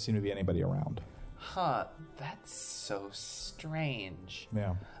there doesn't seem to be anybody around. Huh, that's so strange.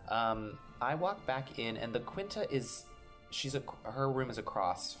 Yeah. I walk back in and the Quinta is her room is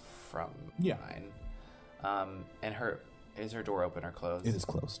across from mine. And is her door open or closed? It is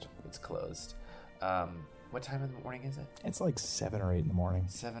closed. It's closed. What time of the morning is it? It's like 7 or 8 in the morning.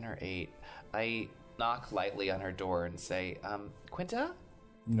 7 or 8. I knock lightly on her door and say, Quinta?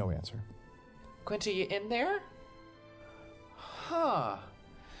 No answer. Quinta, you in there? Huh.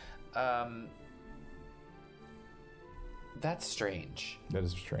 That's strange. That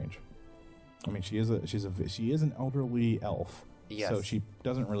is strange. I mean, she is an elderly elf. Yes. So she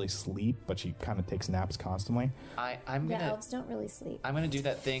doesn't really sleep, but she kind of takes naps constantly. Elves don't really sleep. I'm gonna do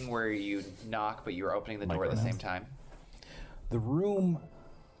that thing where you knock, but you're opening the door at the same time. The room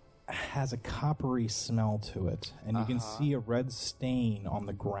has a coppery smell to it, and you can see a red stain on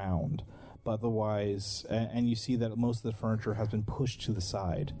the ground. But otherwise, and you see that most of the furniture has been pushed to the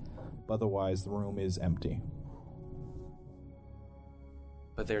side. But otherwise, the room is empty.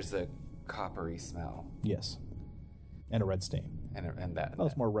 But there's a coppery smell. Yes. And a red stain. And that. Well,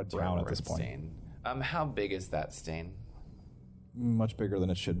 it's more red-brown at this point. Stain. How big is that stain? Much bigger than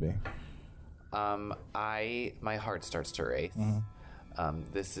it should be. My heart starts to race.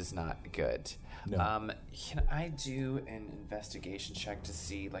 This is not good. No. Can I do an investigation check to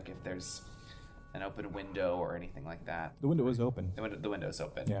see if there's an open window or anything like that? The window is open. The window's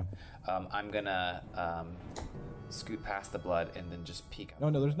open. Yeah. I'm gonna scoot past the blood and then just peek.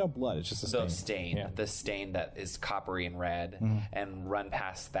 No, there's no blood. It's just a stain. The stain. Yeah. The stain that is coppery and red, and run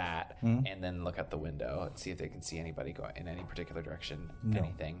past that, and then look out the window and see if they can see anybody going in any particular direction. No.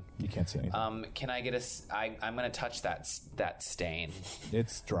 Anything. You can't see anything. Can I get I'm gonna touch that stain.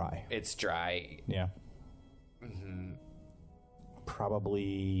 It's dry. It's dry. Yeah.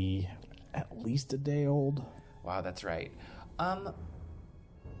 Probably at least a day old. Wow, that's right.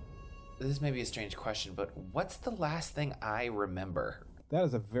 This may be a strange question, but what's the last thing I remember? That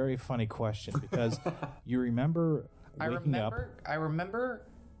is a very funny question because you remember waking up. I remember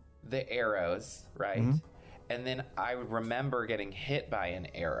the arrows, right? And then I remember getting hit by an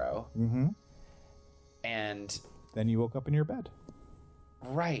arrow. And then you woke up in your bed.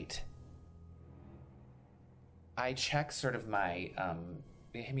 Right. I check sort of my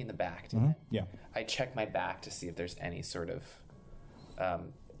it hit me in the back, didn't it? Yeah. I check my back to see if there's any sort of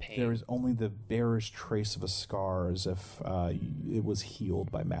pain. There is only the barest trace of a scar as if it was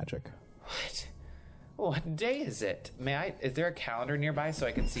healed by magic. What? What day is it? Is there a calendar nearby so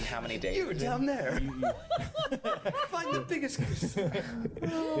I can see how many days? You down there. Find the biggest.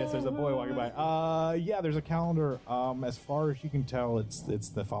 Yes, there's a boy walking by. Yeah, there's a calendar. As far as you can tell, it's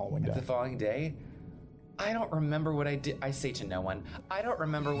the following day. The following day? I don't remember what I did. I say to no one, I don't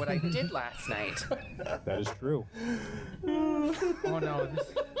remember what I did last night. That is true. Oh no.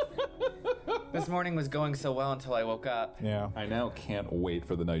 This morning was going so well until I woke up. Yeah. I now can't wait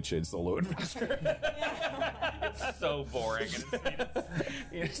for the Nightshade solo adventure. It's so boring.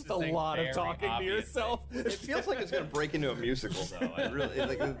 It's Just a lot of talking to yourself. It feels like it's gonna break into a musical, though. I really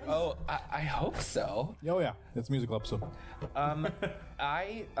like. Oh, I hope so. Oh yeah, it's a musical episode.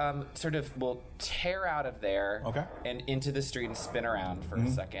 I sort of will tear out of there Okay. and into the street and spin around for a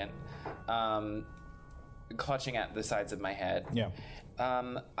second, clutching at the sides of my head. Yeah.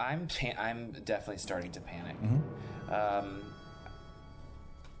 I'm definitely starting to panic.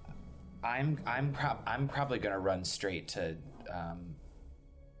 I'm probably gonna run straight to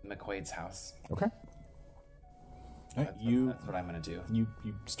McQuaid's house. Okay. All right, That's what I'm gonna do. you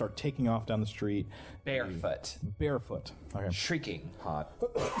start taking off down the street Barefoot, barefoot. Okay. shrieking. Hot.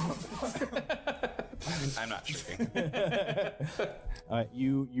 I'm not shrieking.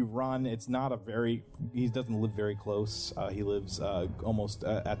 You run. It's not a very. He doesn't live very close. He lives almost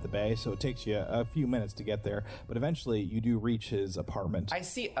at the bay, so it takes you a few minutes to get there. But eventually, you do reach his apartment. I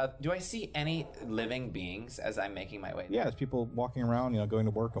see. Do I see any living beings as I'm making my way? Yeah, there's people walking around, going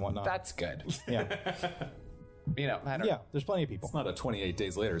to work and whatnot. That's good. Yeah, I don't. yeah. There's plenty of people. It's not a 28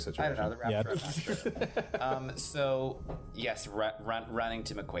 days later I situation. don't know the Yeah. rapture. I'm not sure. So yes, running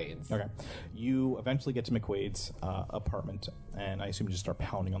to McQuaid's. Okay. You eventually get to McQuaid's apartment, and I assume you just start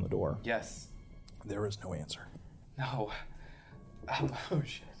pounding on the door. Yes. There is no answer. No. Oh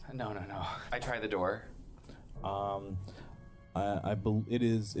shit. No. I try the door. It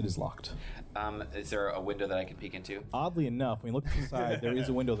is locked. Is there a window that I can peek into? Oddly enough, when you look inside, there is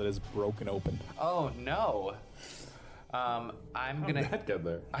a window that is broken open. Oh no. I'm gonna That good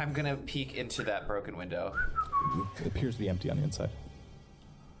there. I'm gonna peek into that broken window. It appears to be empty on the inside.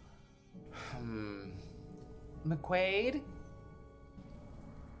 McQuaid?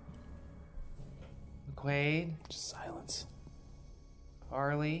 McQuaid? Just silence.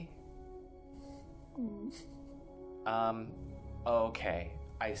 Harley? Okay.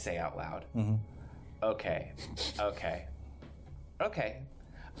 I say out loud. Okay.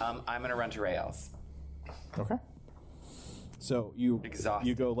 I'm gonna run to Rails. Okay. So you Exhausted.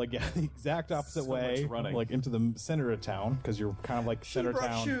 you go like the exact opposite way, much running. like into the center of town because you're kind of like center brought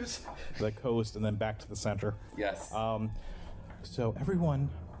town, shoes. the coast, and then back to the center. Yes. So everyone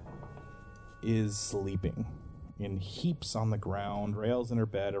is sleeping in heaps on the ground. Rails in her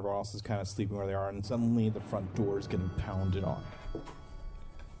bed. Everyone else is kind of sleeping where they are, and suddenly the front door is getting pounded on.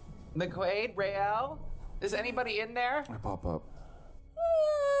 McQuaid, Rael? Is anybody in there? I pop up.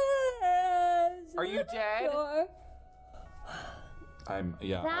 Are you dead? I'm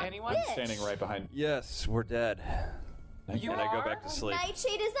Anyone? I'm standing right behind. Yes, we're dead. You and I go are? back to sleep.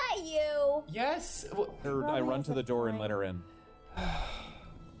 Nightshade, is that you? Yes. I run to the door and let her in.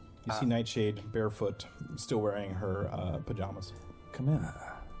 You see Nightshade barefoot, still wearing her pajamas. Come in.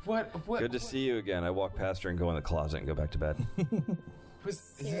 What? Good to see you again. I walk past her and go in the closet and go back to bed. Is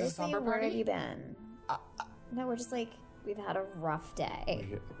this a Seriously, slumber where have party? you been? No, we're just like, we've had a rough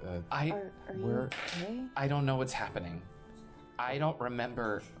day. I Are you okay? I don't know what's happening. I don't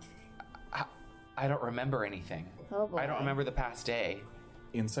remember. I don't remember anything. Oh boy. I don't remember the past day.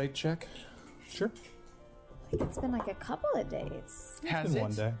 Insight check. Sure. It's been like a couple of days. Has In it?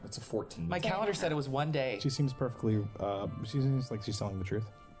 one day. That's a 14. My calendar said it was one day. She seems perfectly. She seems like she's telling the truth.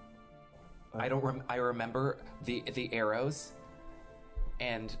 I don't. I remember the arrows,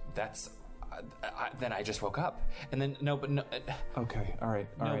 and that's. Then I just woke up, and then Okay. All right.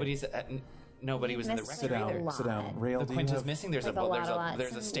 nobody was in the Missed record a either. lot. Sit down. Rail, The do you quint is have missing. There's Like a a lot,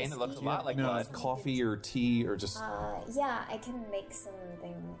 there's a some stain that looks a whiskey. lot like no, blood. coffee or tea or just Yeah, I can make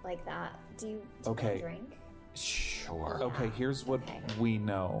something like that. Do you Okay. want a drink? Sure. okay. Here's what Okay. we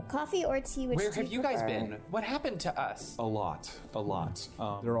know. Coffee or tea? Which Where do have you guys prefer? been? What happened to us? A lot.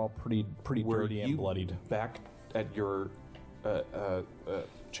 They're all pretty Were dirty and you bloodied. back at your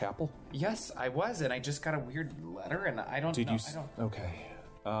chapel? Yes, I was, and I just got a weird letter, and I don't. Did know, you? I don't.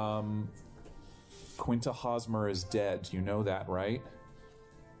 Okay. Quinta Hosmer is dead. You know that, right?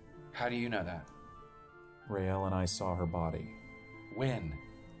 How do you know that? Rael and I saw her body When?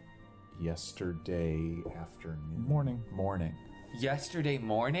 yesterday afternoon. Morning. Yesterday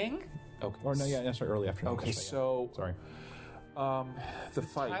morning? Okay. Or no, yeah, sorry, early afternoon. Okay, Yesterday, so yeah. Sorry. the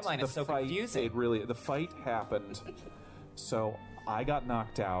fight. timeline the is so fight, confusing. The fight happened. So I got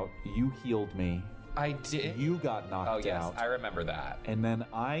knocked out. You healed me, I did. You got knocked Oh yes, out. I remember that. And then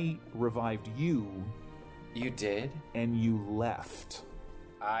I revived you, You did. and you left.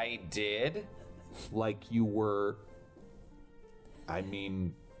 I did. Like you were... I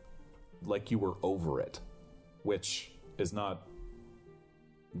mean, like you were over it. Which is not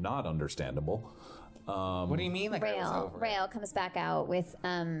understandable. What do you mean? Like I was over it? Rael comes back out with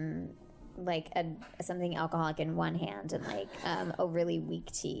like something alcoholic in one hand and like a really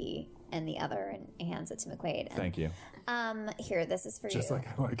weak tea in the other, and hands it to McQuaid. And, Thank you. here, this is for Just you.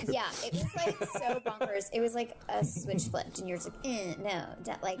 like I like it. Yeah, it was like so bonkers. It was like a switch flipped, and you're just like, no,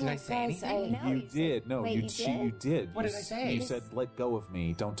 like. Did I say anything? No, You did. No, Wait, you you did? you did. What You did I s- say? You said, "Let go of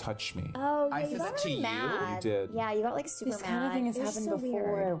me. Don't touch me." Oh, yeah, I you said got that to really you? mad. You did. Yeah, you got like super This mad. kind of thing has It was happened so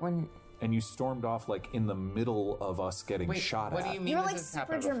before weird. when And you stormed off like in the middle of us getting Wait, shot what at. do you mean? You were this like has super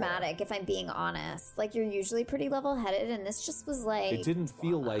happened before? dramatic, if I'm being honest. Like you're usually pretty level-headed, and this just was like. It didn't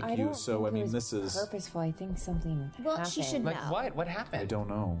feel like I you, don't so think I it mean, was this is. purposeful. I think something Well, happened. she should Like know. what? What happened? I don't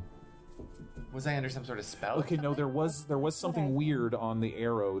know. Was I under some sort of spell? Okay, no, there was something weird on the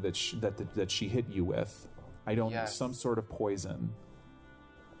arrow that she hit you with. I don't. Yes. Some sort of poison.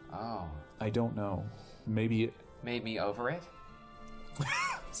 Oh, I don't know. Maybe, made me over it.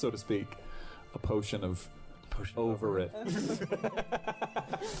 so to speak, a potion of over it.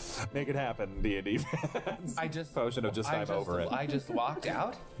 Make it happen, D&D fans. I just Potion of just I I'm just- over it. I just walked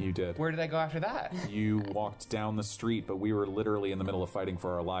out. You did. Where did I go after that? You walked down the street, but we were literally in the middle of fighting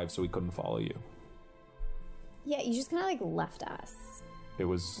for our lives, so we couldn't follow you. Yeah, you just kind of like left us. It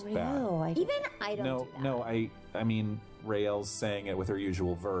was bad. Real. I Even I don't do that. No, I mean, Rael's saying it with her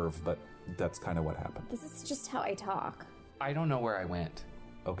usual verve, but that's kind of what happened. This is just how I talk. I don't know where I went.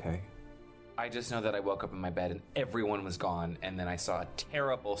 Okay. I just know that I woke up in my bed and everyone was gone, and then I saw a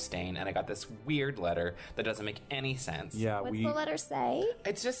terrible stain, and I got this weird letter that doesn't make any sense. Yeah, What's we. the letter say?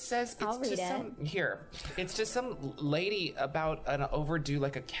 It just says it's I'll read just it. some here. It's just some lady about an overdue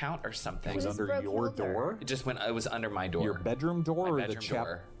like account or something. It was Who's under Brooke your Hilder? door? It just went. It was under my door. Your bedroom door My or bedroom the chap?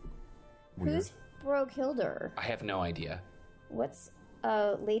 door. Weird. Who's Brogue Hilder? I have no idea. What's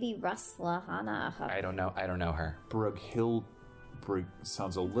Lady Ruslahana? I don't know. I don't know her.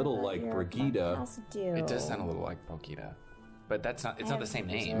 Sounds a little like Your Brigida. podcast do. It does sound a little like Brokita, but that's not. It's not the same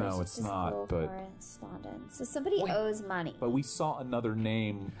name. No, it's not, but- Correspondence. So somebody Wait. owes money. But we saw another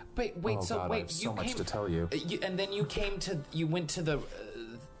name. Wait. Oh, So God, I wait. have You so much came, to tell you. And then you came to. You went to the.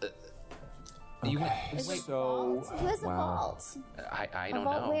 You went, Is it wait, So- vault? Who has the wow. vault? I A don't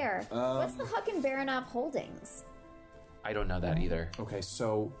vault know. where? What's the Huck Baronoff Holdings? I don't know that either. Okay,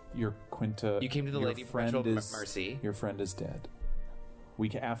 so your Quinta. You came to the your Lady friend Perpetual is, Mercy. Your friend is dead.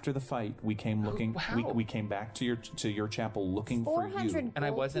 After the fight, we came looking. Wow. We came back to your chapel looking for 400 you. And I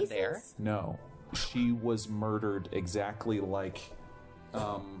gold wasn't pieces? there? No, she was murdered exactly like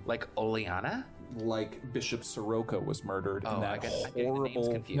Like Oleana? Bishop Soroka was murdered Oh, in that I'm getting the names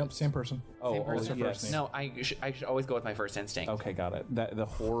horrible. confused. Nope, same person. Oh, What's her yes. first name? No, I should always go with my first instinct. Okay, got it. The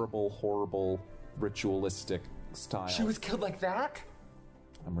horrible ritualistic style. She was killed like that?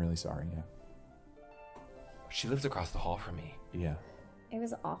 I'm really sorry. Yeah. She lives across the hall from me. Yeah. It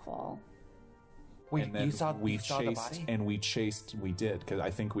was awful. Wait, And then you saw we the chased body? and we chased. We did because I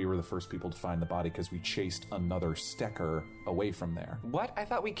think we were the first people to find the body because we chased another Stecker away from there. What? I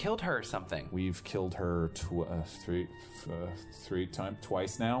thought we killed her or something. We've killed her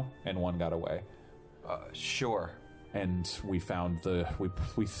twice now, and one got away. Sure. And we found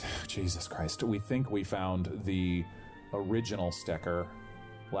Jesus Christ. We think we found the original Stecker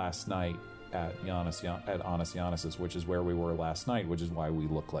last night at Honest Giannis's, which is where we were last night, which is why we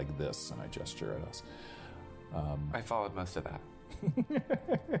look like this, and I gesture at us. I followed most of that.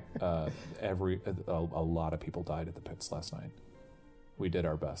 A lot of people died at the pits last night. We did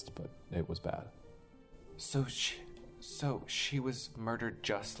our best, but it was bad. So she was murdered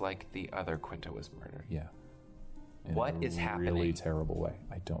just like the other Quinta was murdered. Yeah. In What a is happening? Really terrible way.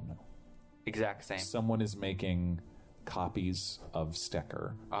 I don't know. Exact same. Someone is making copies of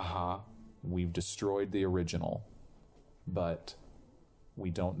Stecker. Uh-huh. We've destroyed the original, but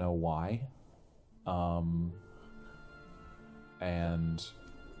we don't know why. And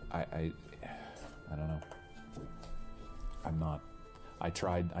I don't know. I'm not. I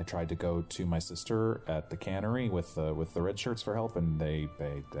tried to go to my sister at the cannery with the red shirts for help, and they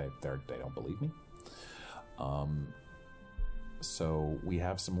don't believe me. So we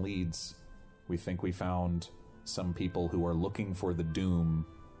have some leads. We think we found some people who are looking for the Doom.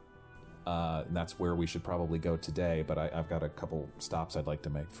 And that's where we should probably go today, but I've got a couple stops I'd like to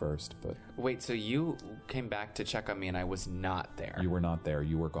make first. But Wait, so you came back to check on me and I was not there. you were not there.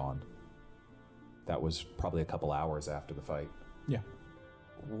 You were gone. That was probably a couple hours after the fight. Yeah.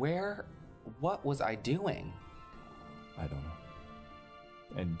 Where What was I doing? I don't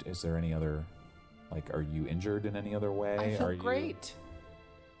know. And is there any other, like, are you injured in any other way? I feel are great.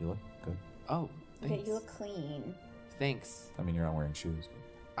 You look good. Oh, Okay, thanks. you look clean. Thanks. I mean, you're not wearing shoes.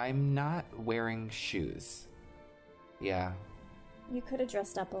 I'm not wearing shoes. Yeah. You could have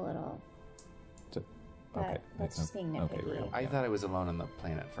dressed up a little. But, But okay. that's just being Okay, nitpicky. real. I Yeah. thought I was alone on the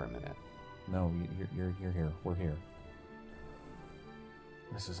planet for a minute. No, you're here. We're here.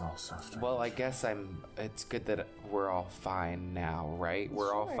 This is all so strange. Well, I guess it's good that we're all fine now, right?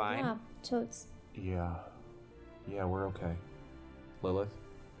 We're all Sure, fine? Yeah, totes. Yeah, we're okay. Lilith,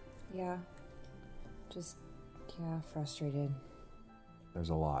 Yeah. Just, yeah, frustrated. there's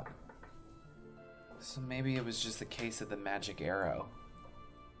a lot. So maybe it was just the case of the magic arrow.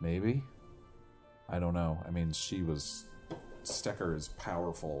 Maybe. I don't know. I mean, Stecker is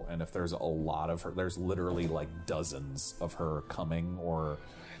powerful, and if there's a lot of her, there's literally like dozens of her coming or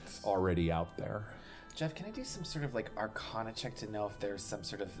already out there. Jeff, can I do some sort of like arcana check to know if there's some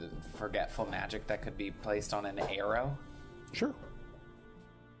sort of forgetful magic that could be placed on an arrow? Sure.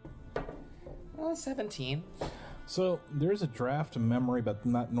 17. So there's a draft memory, but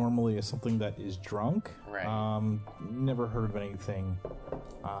not normally is something that is drunk. Right. Never heard of anything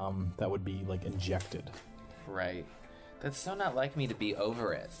that would be like injected. Right. That's so not like me to be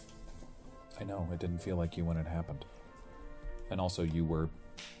over it. I know, it didn't feel like you when it happened. And also, you were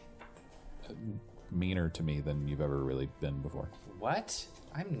meaner to me than you've ever really been before. What?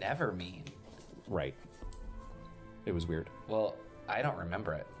 I'm never mean. Right. It was weird. Well, I don't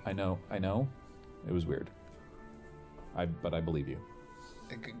remember it. I know. It was weird. But I believe you.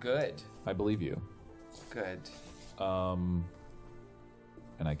 Good. I believe you. Good. And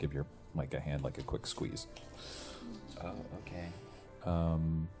I give your a hand, like a quick squeeze. Oh, okay.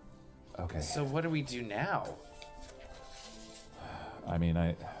 Okay. So what do we do now? I mean,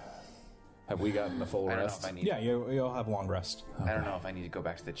 have we gotten the full I don't know rest? if I need. Yeah, you'll have a long rest. I don't know if I need to go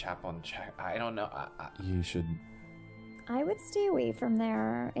back to the chapel and check. I don't know. You should. I would stay away from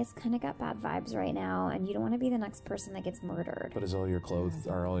there. It's kind of got bad vibes right now, and you don't want to be the next person that gets murdered. But are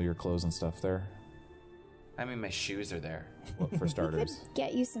all your clothes and stuff there? I mean, my shoes are there. Well, for We could starters,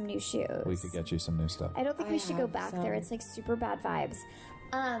 get you some new shoes. we could get you some new stuff. I don't think I we should go have back some. there. It's like super bad vibes.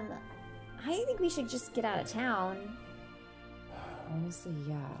 I think we should just get out of town. Honestly,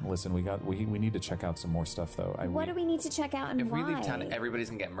 yeah. Listen, we need to check out some more stuff though. What do we need to check out and If why? we leave town, everybody's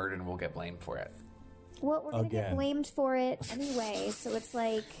gonna get murdered and we'll get blamed for it. Well, we're going to get Again. blamed for it anyway, so it's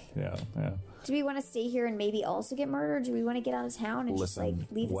like, Yeah. do we want to stay here and maybe also get murdered? Do we want to get out of town and just Listen,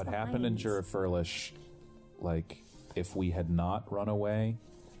 like leave this what happened in behind? Jurafurlish, like, if we had not run away,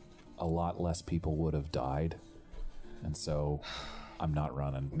 a lot less people would have died. And so, I'm not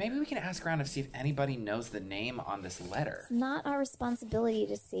running. Maybe we can ask around to see if anybody knows the name on this letter. It's not our responsibility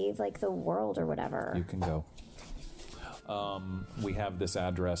to save like the world or whatever. You can go. We have this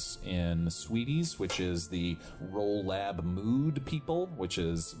address in Sweeties, which is the Roll Lab Mood people, which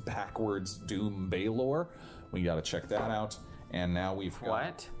is backwards Doom Baylor. We got to check that out. And now we've got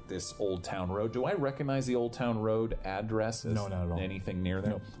What? this Old Town Road. Do I recognize the Old Town Road address? No, not at all. Anything near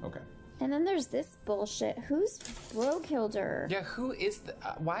there? Nope. Okay. And then there's this bullshit. Who's Brogehilder? Yeah, who is the?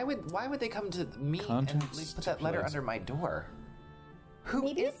 Why would they come to me Contact and like, put that letter stipulates- under my door? Who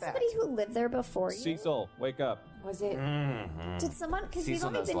Maybe is it's that? somebody who lived there before you. Cecil, wake up. Was it? Did someone? Because we've Cecil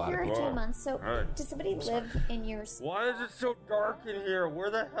only knows a been lot here of a few people. months. So did somebody live in your? Why is it so dark in here?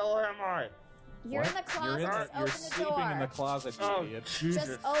 Where the hell am I? You're in the closet. Just open the door. closet, you Oh, idiot. Jesus.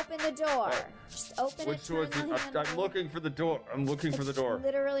 Just open the door. Just open Which it. Turn was the it? handle. I'm looking for the door. I'm looking for the It's door.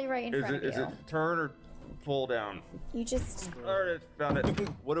 literally right in Is front it of is you. it turn or pull down? You just. All right, found it.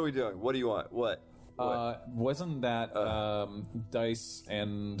 What are we doing? What do you want? What? Wasn't that Dice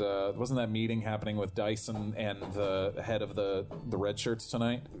and wasn't that meeting happening with Dice and the head of the red shirts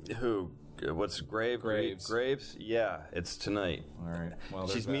tonight? Who? What's Graves. Graves? Yeah, it's tonight. All right. Well,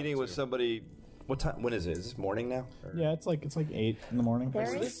 She's meeting with somebody. What time? When is it? Is this morning now? Or- Yeah, it's like 8 in the morning. There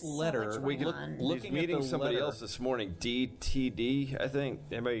this is so letter, much we going could on. look- She's looking at meeting the somebody letter- else this morning. DTD, I think.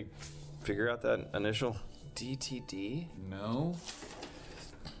 Anybody figure out that initial? DTD? No.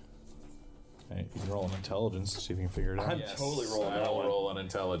 Hey, you can roll an intelligence to see if you can figure it out. I'm totally rolling that I'll one. roll an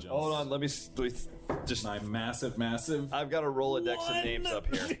intelligence. Hold on, let me just. My massive. I've got a Rolodex of names up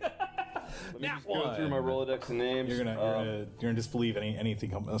here. Let me just go through my Rolodex of names. You're gonna disbelieve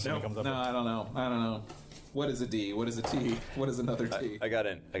anything something comes up. No, I don't know. What is a D? What is a T? What is another T? I got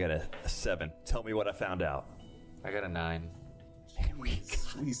a 7. Tell me what I found out. I got a 9. We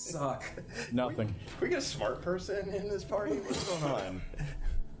suck. Nothing. We got a smart person in this party. What's going on?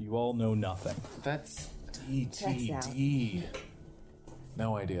 You all know nothing. That's D.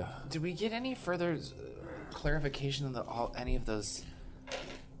 No idea. Did we get any further clarification of any of those,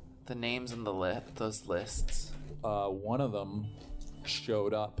 the names in those lists? One of them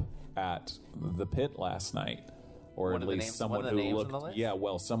showed up at the pit last night, or One at of the least names- someone one of the who names on looked. the list? Yeah,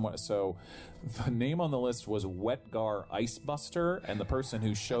 well, someone. So the name on the list was Wetgar Icebuster, and the person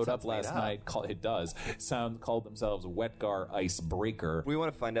who showed up sounds made last up. night called themselves Wetgar Icebreaker. We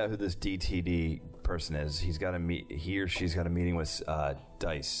want to find out who this DTD person is. He or she's got a meeting with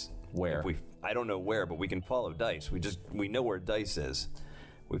Dice. Where? I don't know where, but we can follow Dice. We know where Dice is.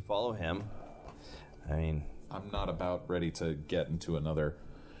 We follow him. I mean, I'm not about ready to get into another.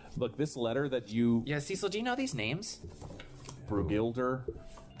 Look, this letter that you, Yeah, Cecil, do you know these names? Brugilder.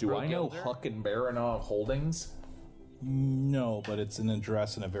 Do I know Brugilder? Huck and Baranov Holdings? No, but it's an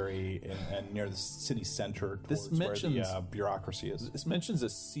address in a very near the city center. This Towards mentions- where the bureaucracy is. This mentions a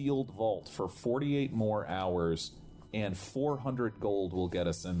sealed vault for 48 more hours, and 400 gold will get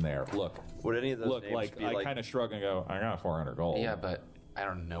us in there. Look, would any of those names like be I like? kind of shrug and go, I got 400 gold. Yeah, but I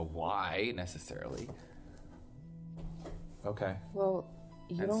don't know why necessarily. Okay. Well,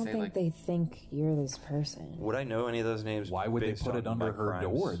 you I'd don't say, think like- they think you're this person. Would I know any of those names? Why would they based put it on under my her crimes?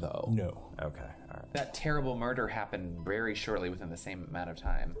 door, though? No. Okay, all right. That terrible murder happened very shortly within the same amount of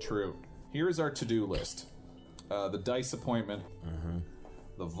time. True. Here's our to-do list. The dice appointment.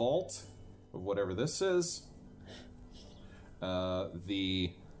 The vault, of whatever this is.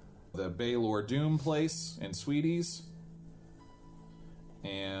 The Baylor Doom place in Sweeties.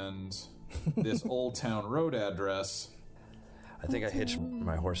 And this Old Town Road address. I think I hitched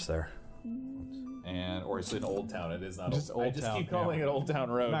my horse there. Or it's in Old Town. It is not Just Old. I Old just Town, keep calling yeah. it Old Town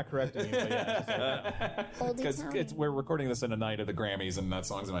Road. I'm not correcting you, but yeah. Oldie Because Town. we're recording this in a night of the Grammys, and that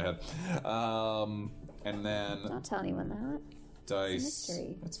song's in my head. And then Don't tell anyone that. dice.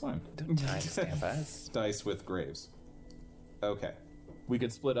 mystery. That's fine. Timestamp us. Dice with Graves. Okay. We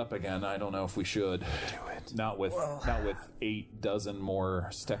could split up again. I don't know if we should. Do it. Not with 8 dozen more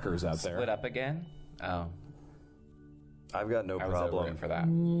Steckers out there. Split up again? Oh, I've got no I was over problem. for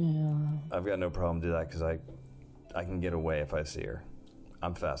that. I've got no problem do that because I can get away if I see her.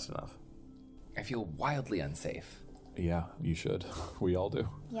 I'm fast enough. I feel wildly unsafe. Yeah, you should. We all do.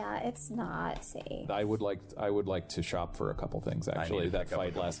 Yeah, it's not safe. I would like to shop for a couple things. Actually, to that pick up a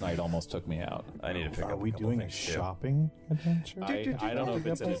fight last night almost took me out. I need to pick Are up. we a couple doing a things, too. shopping adventure? I don't know if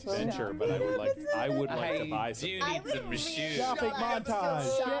it's an adventure, but I would like to buy some. do I need would some really shoes. Shopping love to go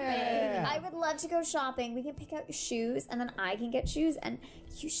montage. shopping. Yeah. I would love to go shopping. We can pick out shoes, and then I can get shoes, and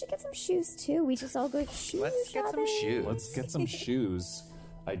you should get some shoes too. We just all go shoes Let's get some shopping. shoes. Let's get some shoes.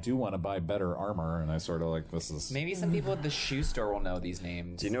 I do want to buy better armor, and I sort of like this is. Maybe some people at the shoe store will know these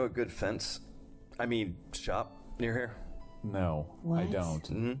names. Do you know a good shop near here? No, I What?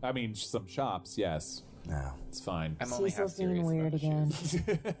 don't. I mean, some shops, yes, No. it's fine. I'm only half Cecil's being serious weird about again.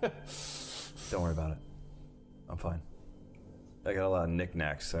 shoes. Don't worry about it. I'm fine. I got a lot of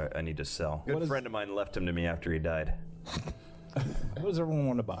knickknacks I need to sell. Good friend of mine left them to me after he died. What does everyone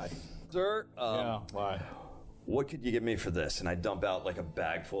want to buy? Sir, Why? what could you give me for this? And I dump out like a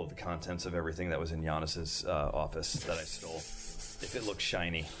bag full of the contents of everything that was in Giannis's office that I stole. If it looks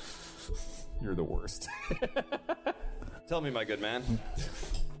shiny. You're the worst. Tell me, my good man.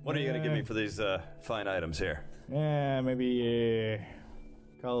 What are you going to give me for these fine items here? Yeah, maybe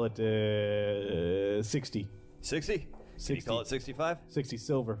call it 60. 60? Can you 60. call it 65? 60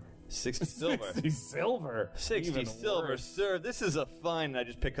 silver. 60 silver. Silver. 60 Even silver, worse. sir. This is a fine. I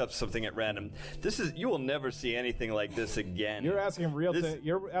just pick up something at random. You will never see anything like this again. You're asking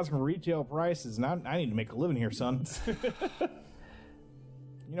you're asking retail prices, and I need to make a living here, son.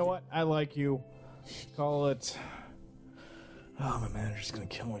 You know what? I like you. Call it. Oh, my manager's gonna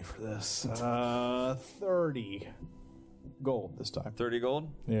kill me for this. 30 gold this time. 30 gold?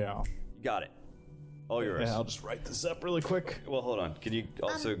 Yeah. You got it. All yours. Yeah, I'll just write this up really quick. Well, hold on. Can you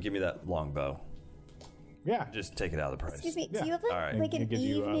also give me that longbow? Yeah. Just take it out of the price. Excuse me. Yeah. Do you have All right. like I'll an give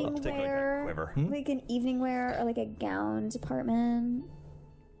you, evening I'll take like a wear, quiver. like an evening wear, or like a gown department?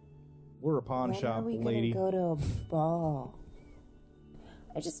 We're a pawn When shop, are we lady. gonna go to a ball?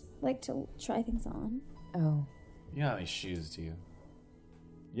 I just like to try things on. Oh, You don't have any shoes, do you?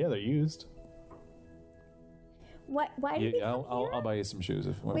 Yeah, they're used. What? Why did we Yeah, come here? I'll buy you some shoes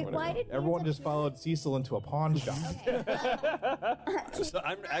if Wait, whatever. why did we Everyone end up just followed Cecil into a pawn shop. So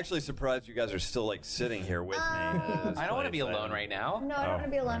I'm actually surprised you guys are still like sitting here with me. I don't want to be alone right now. No, I don't want to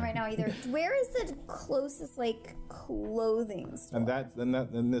be alone right now either. Where is the closest like clothing store?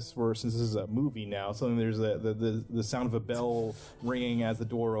 And this since this is a movie now, so there's the sound of a bell ringing as the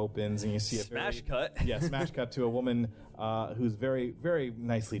door opens, and you see a Smash cut. Yeah, smash cut to a woman who's very, very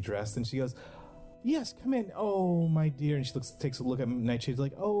nicely dressed, and she goes, Yes, come in. Oh, my dear. And she takes a look at Nightshade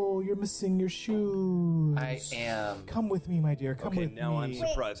like, oh, you're missing your shoes. I am. Come with me, my dear. Come Okay, with now me. I'm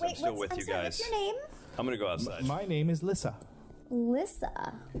surprised I'm still with I'm you sorry, guys. What's your name? I'm gonna go outside. My name is Lissa.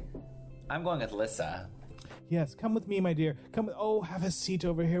 Lissa. I'm going with Lissa. Yes, come with me, my dear. Come. Oh, have a seat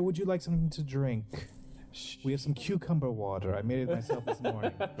over here. Would you like something to drink? We have some cucumber water. I made it myself this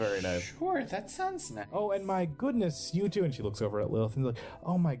morning. Very nice. Sure, that sounds nice. Oh, and my goodness, you too. And she looks over at Lilith and is like,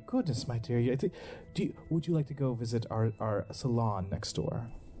 oh my goodness, my dear. Would you like to go visit our salon next door?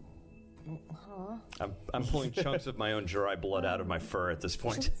 I'm pulling chunks of my own dry blood out of my fur at this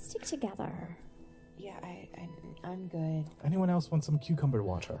point. Let's stick together. Yeah, I'm good. Anyone else want some cucumber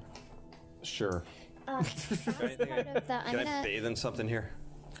water? Sure. That's part of the. Can I bathe in something here?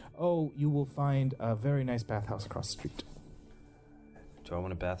 Oh, you will find a very nice bathhouse across the street. Do I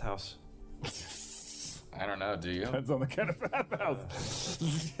want a bathhouse? I don't know, do you? Depends on the kind of bathhouse.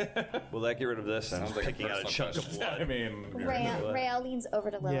 Will that get rid of this? I'm Sounds like a picking out a chunk of blood. I mean, Rael leans over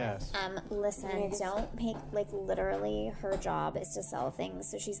to Lilith. Yes. Listen, don't make, literally, her job is to sell things,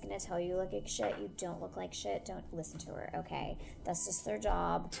 so she's gonna tell you look like shit, you don't look like shit, don't listen to her, okay? That's just their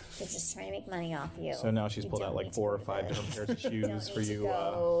job. They're just trying to make money off you. So now she's You pulled don't out need like to 4 or go to 5 the- different pairs of you don't shoes need for to you.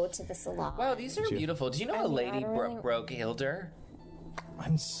 go to the salon. Wow, these are beautiful. Do you know a mean, lady I don't really- Brogehilder?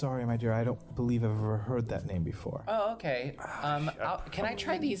 I'm sorry, my dear. I don't believe I've ever heard that name before. Oh, okay. Can I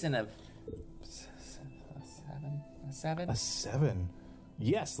try these in a seven? A 7?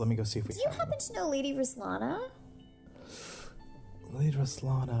 Yes, let me go see if we Do you happen to know Lady Ruslana? Lady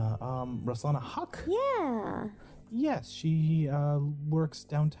Ruslana. Ruslana Huck? Yeah. Yes, she works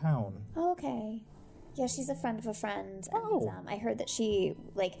downtown. Oh, okay. Yeah, she's a friend of a friend. And, Oh. I heard that she,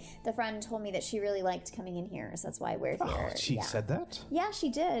 the friend told me that she really liked coming in here, so that's why we're here. Oh, she yeah. said that? Yeah, she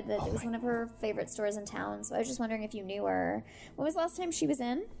did. That it was one of her favorite stores in town, so I was just wondering if you knew her. When was the last time she was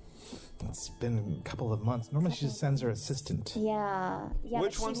in? It's been a couple of months. Normally she just sends her assistant. Yeah. Yeah.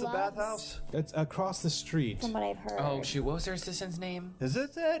 Which but she one's the loves- bathhouse? It's across the street. From what I've heard. Oh, what was her assistant's name? Is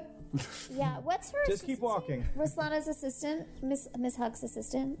this it? Yeah, what's her Just keep walking. Ruslana's assistant? Miss Huck's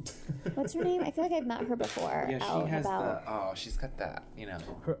assistant? What's her name? I feel like I've met her before. Yeah, she out has about... she's got that,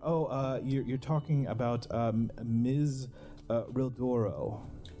 Her, you're talking about Ms. Rildoro.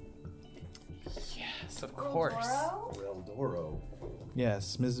 Yes, of course. Reldoro.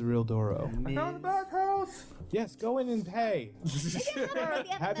 Yes, Ms. Rildoro. I found the bathhouse. Yes, go in and pay.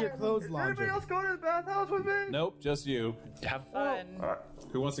 Have your clothes Is anybody laundered. else going to the bathhouse with me? nope, just you. Have fun.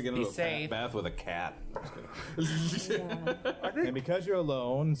 Who wants to get Be into a safe. bath with a cat? And because you're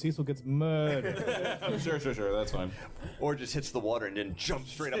alone, Cecil gets murdered. Sure, that's fine. Or just hits the water and then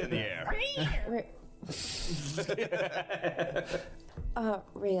jumps straight up in the air.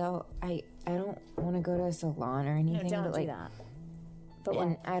 Rio, I don't want to go to a salon or anything. Don't but, do that. But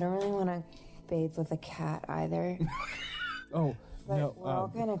And I don't really want to bathe with a cat either. Oh, But no. we're all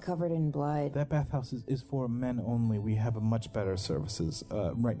kind of covered in blood. That bathhouse is for men only. We have a much better services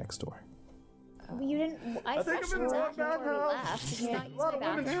right next door. Well, you didn't. I think I'm in freshened the wrong up before we bathhouse. left. Did you not A use lot my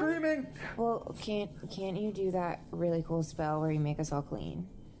of women bathroom? screaming. Well, can't you do that really cool spell where you make us all clean?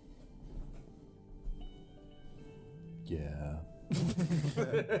 Yeah.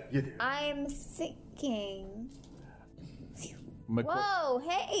 I'm thinking. McCoy. Whoa!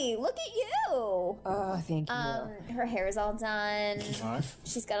 Hey, look at you. Oh, thank you. Her hair is all done.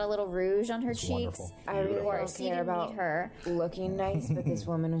 She's got a little rouge on her cheeks. wonderful. I really Of don't course, you care didn't about meet her. looking nice, but this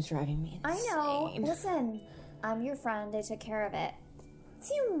woman was driving me I insane. know. Listen, I'm your friend. I took care of it.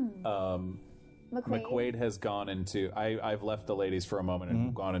 Phew. McQuaid. McQuaid has gone into. I've left the ladies for a moment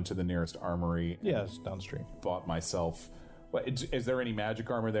and gone into the nearest armory. and Yes, downstream. Bought myself. What, is there any magic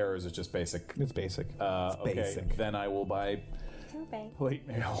armor there, or is it just basic? It's basic. Okay, basic. then I will buy Okay. plate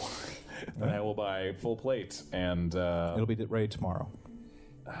mail. Then I will buy full plate, and It'll be ready tomorrow.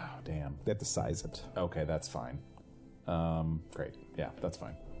 oh damn. They have to size it. Okay, that's fine. Great. Yeah, that's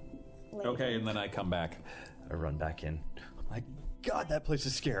fine. Okay, and then I come back. I run back in. My God, that place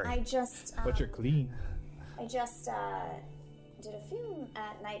is scary. I just. But you're clean. I just did a fume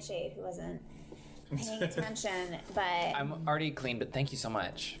at Nightshade who wasn't paying attention, but I'm already clean, but thank you so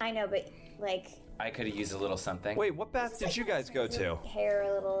much. I know, but I could have used a little something. Wait, what bath did you guys go to? hair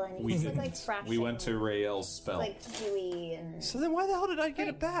a little, and you just look like fresh. We went to and, Rael's spell. like dewy and. So then why the hell did I get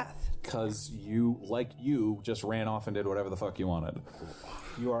a bath? Because you just ran off and did whatever the fuck you wanted.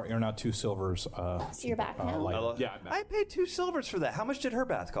 You're now 2 silvers. So you're back now. Yeah, I'm back. I paid 2 silvers for that. How much did her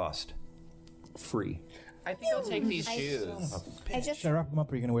bath cost? Free. I think I'll take these shoes. Should I wrap them up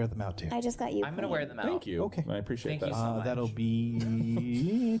or are you going to wear them out, too? I just got you. I'm gonna wear them out. Thank you. Okay. I appreciate Thank that. you so much. That'll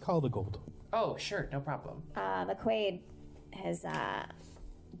be call the gold. Oh, sure, no problem. McQuaid has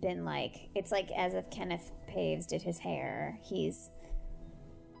been like, it's like as if Kenneth Paves did his hair. He's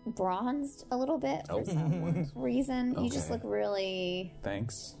bronzed a little bit for some reason. You just look really...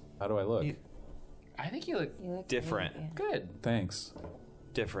 Thanks. How do I look? I think you look Different. good. Thanks.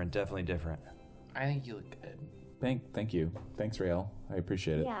 Different. Definitely different. I think you look good. Thank you. Thanks, Rael. I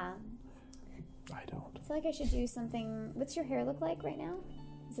appreciate it. Yeah. I don't. I feel like I should do something... What's your hair look like right now?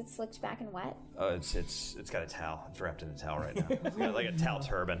 Is it slicked back and wet? Oh, it's got a towel. It's wrapped in a towel right now. It's got like a towel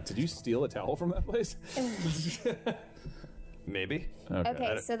turban. Did you steal a towel from that place? Maybe.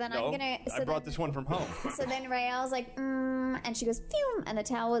 Okay, so then No, I'm gonna... I brought this one from home. So then Rael's like, and she goes, phew, and the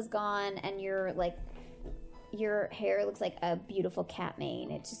towel is gone, and you're like... Your hair looks like a beautiful cat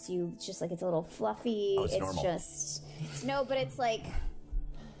mane. It's just like it's a little fluffy. Oh, it's normal. Just no, but it's like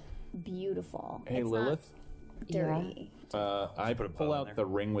beautiful. Hey, it's Lilith. not dirty. I put a bow pull in out there. the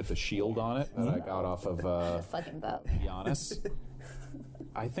ring with the shield on it that I got off of Fucking boat. Giannis.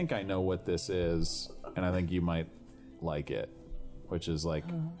 I think I know what this is, and I think you might like it, which is like,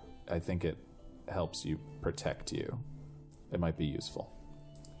 I think it helps you protect you. It might be useful.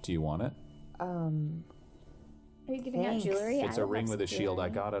 Do you want it? Are you giving out Thanks. jewelry? It's I a would ring love with a some shield. I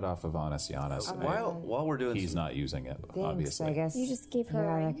jewelry. got it off of Honest Giannis. While we're doing He's not using it, Thanks, obviously. I guess. You just gave her a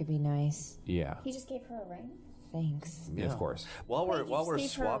Yeah, ring? that could be nice. Yeah, He just gave her a ring. Thanks. of course. while Wait, you we're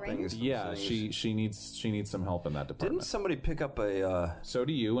just gave her a swapping ring? some Yeah, things, she needs some help in that didn't department. somebody pick up a So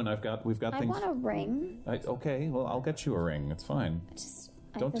do you, and we've got I things. want a ring. Okay, well I'll get you a ring. It's fine.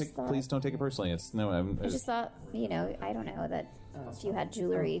 Please don't take it personally. It's no. I just thought, I don't know that if you had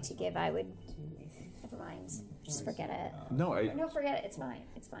jewelry to give, I would. Never mind. Just forget it. No, No, forget it. It's fine.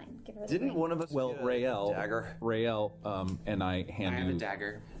 It's fine. Give her the Didn't ring. one of us Well, get a Rael, dagger? and I I hand have you a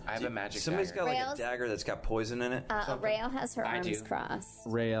dagger. I have a magic Somebody's dagger. got like Rael's- a dagger that's got poison in it. or something? Rael has her I arms do. crossed,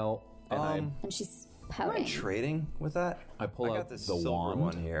 Rael, and and she's Am I pouting. trading with that? I pull got out this the silver wand.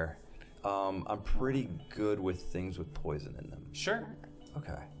 one here. I'm pretty good with things with poison in them. Sure.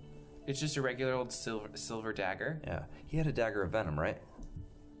 Okay. It's just a regular old silver dagger. Yeah. He had a dagger of venom, right?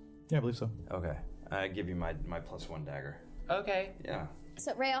 Yeah, I believe so. Okay. I give you my +1 dagger. Okay. Yeah.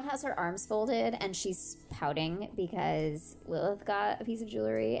 So Rael has her arms folded, and she's pouting because Lilith got a piece of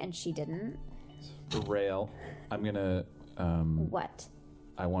jewelry and she didn't. Rael, I'm gonna. What?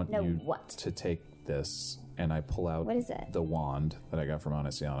 I want No, you what? to take this, and I pull out What is it? the wand that I got from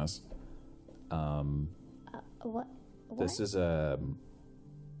Honest Giannis. What? This is a.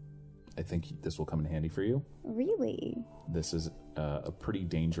 I think this will come in handy for you. Really? This is a pretty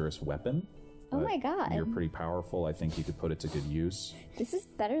dangerous weapon. Oh but my god! You're pretty powerful. I think you could put it to good use. This is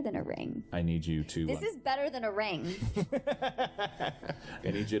better than a ring. I need you to. This is better than a ring. I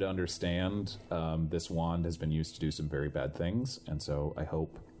need you to understand this wand has been used to do some very bad things, and so I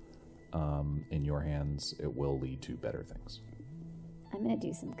hope in your hands it will lead to better things. I'm gonna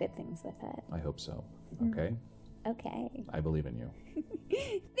do some good things with it. I hope so. Okay? Okay. I believe in you.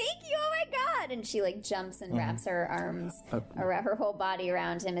 Thank you. Oh my god! And she like jumps and wraps her arms around her whole body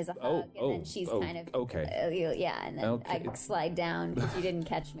around him as a hug, and then she's kind of okay. yeah. And then Okay. I slide down because you didn't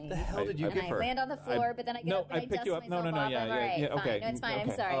catch me. The hell did you And give I her? land on the floor, but then I get up and I pick dust you up. No, myself off. yeah, I'm yeah, all right, yeah, fine. okay. No, it's fine. I'm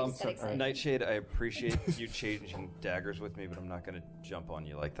Okay. sorry. I just got excited. Nightshade, I appreciate you changing daggers with me, but I'm not going to jump on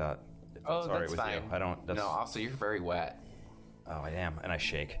you like that. If Oh, that's all right that's with fine. you. I don't. That's, No, also you're very wet. Oh, I am, and I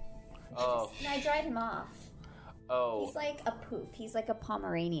shake. Oh. No, I dried him off. Oh. He's like a poof. He's like a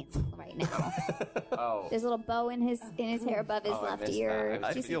Pomeranian right now. Oh. There's a little bow in his hair above his Oh, I left missed ear. that.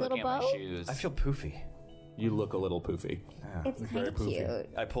 I Do you was see a looking little at my bow? shoes. I feel poofy. You look a little poofy. It's kind of cute.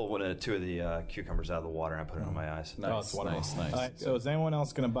 I pull two of the cucumbers out of the water and I put it on my eyes. Oh, Nice, it's wonderful. nice. All right, so is anyone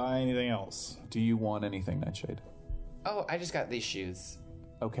else going to buy anything else? Do you want anything, Nightshade? Oh, I just got these shoes.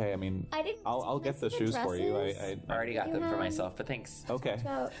 Okay, I mean, I didn't. I'll did you get the see shoes for you. dresses? I already got You them for have- myself, but thanks. Okay.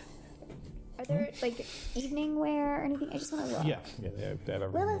 About, are there like evening wear or anything? I just want to look. Yeah, they have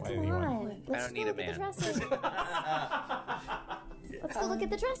everything. Lilith, anything come you want. on. Let's don't just need go a look at the man. dresses. Let's go look at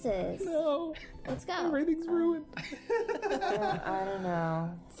the dresses. No, Let's go. everything's ruined. I don't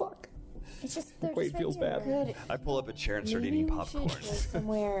know. Fuck. It's just they're Wait, just right feels here. bad. Good. I pull up a chair and start Maybe eating we popcorn. should go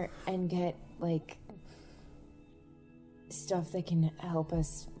somewhere and get like stuff that can help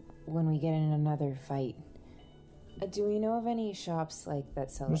us when we get in another fight. Do we know of any shops like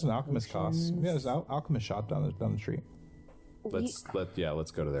that sell? There's an alchemist cost. potions? Yeah, there's an alchemist shop down the street. Let's go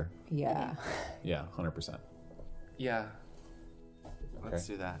to there. Yeah. Yeah, 100%. Yeah. Let's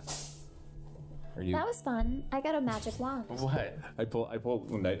Okay. do that. Are you? That was fun. I got a magic wand. What? I pull.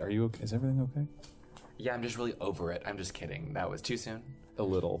 Are you? Okay? Is everything okay? Yeah, I'm just really over it. I'm just kidding. That was too soon. A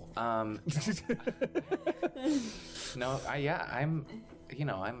little. No,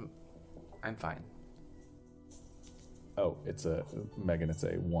 I'm fine. Oh, it's a Megan. It's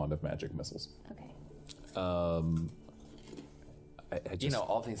a wand of magic missiles. Okay. I just, You know,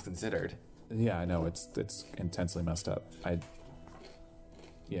 all things considered. Yeah, I know it's intensely messed up.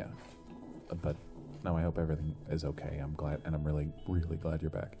 Yeah, but no, I hope everything is okay. I'm glad, and I'm really, really glad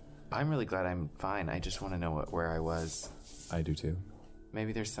you're back. I'm really glad I'm fine. I just want to know where I was. I do too.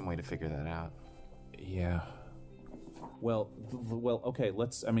 Maybe there's some way to figure that out. Yeah. Well, okay.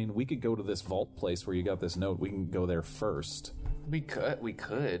 I mean, we could go to this vault place where you got this note. We can go there first. We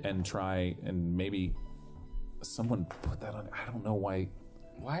could. And try, and maybe someone put that on. I don't know why.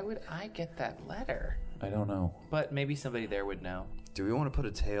 Why would I get that letter? I don't know. But maybe somebody there would know. Do we want to put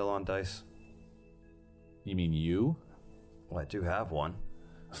a tail on dice? You mean you? Well, I do have one.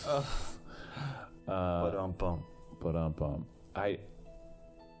 But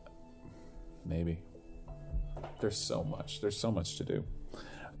maybe. There's so much to do.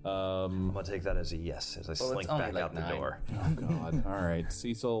 I'm gonna take that as a yes as I slink back out the door. Oh God! All right,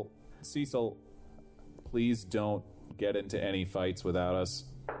 Cecil, please don't get into any fights without us.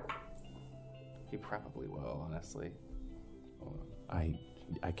 He probably will, honestly. I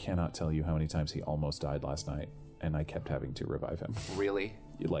cannot tell you how many times he almost died last night, and I kept having to revive him. Really?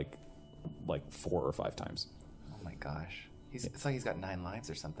 Like 4 or 5 times. Oh my gosh. It's like he's got 9 lives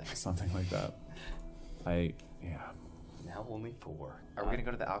or something. Something like that. Now only 4. Are we gonna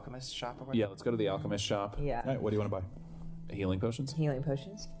go to the alchemist shop or what? Yeah, let's go to the alchemist shop. Yeah. All right, what do you want to buy? Healing potions? Healing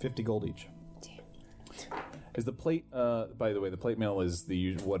potions. 50 gold each. Is the plate, by the way, the plate mail is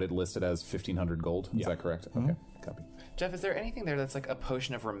what it listed as 1,500 gold? Is that correct? Okay, copy. Jeff, is there anything there that's like a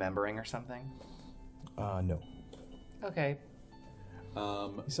potion of remembering or something? No. Okay.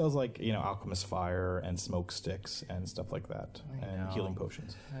 He sells like, alchemist fire and smoke sticks and stuff like that, and healing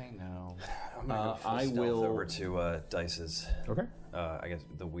potions. I know. I'm gonna go full I stealth will- over to Dice's. Okay. I guess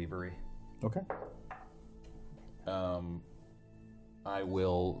the weavery. Okay. I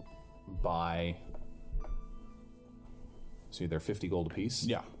will buy. So they're 50 gold apiece?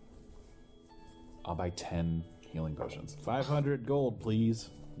 Yeah. I'll buy 10 healing potions. 500 gold, please.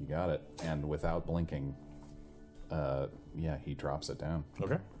 You got it. And without blinking, he drops it down.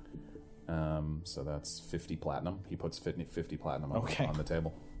 Okay. So that's 50 platinum. He puts 50 platinum on the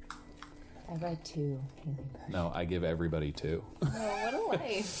table. I buy 2 healing potions. No, I give everybody 2. Oh, what a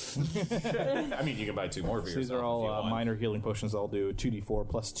life. I mean, you can buy 2 more for yourself. These are all minor healing potions. I'll do 2d4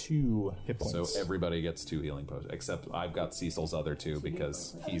 plus 2 hit points. So everybody gets 2 healing potions, except I've got Cecil's other 2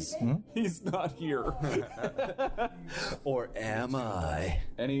 because he's not here. Or am I?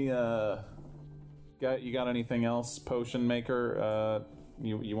 Any you got anything else, potion maker?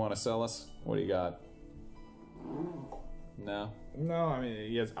 You want to sell us? What do you got? No. No, I mean,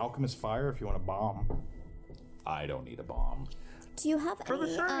 he has alchemist fire if you want a bomb. I don't need a bomb. Do you have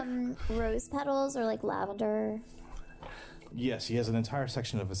any rose petals or like lavender? Yes, he has an entire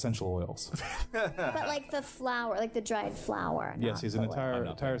section of essential oils. But like the flower, like the dried flower. Yes, not he has an the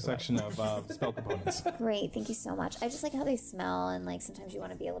oil. entire section of spell components. Great, thank you so much. I just like how they smell, and like sometimes you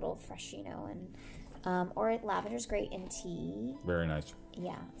want to be a little fresh, and or lavender's great in tea. Very nice.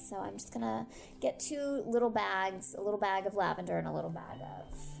 Yeah, so I'm just gonna get 2 little bags, a little bag of lavender and a little bag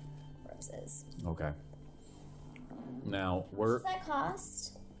of roses. Okay. Now What does that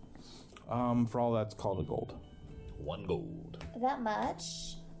cost? For all that's called a gold. 1 gold. That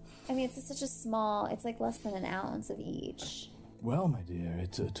much? I mean, it's such a small. It's like less than an ounce of each. Well, my dear,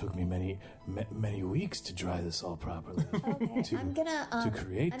 it took me many weeks to dry this all properly. Okay, I'm gonna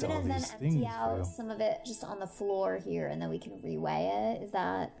create I'm gonna all then these empty things out for you. some of it just on the floor here, and then we can reweigh it. Is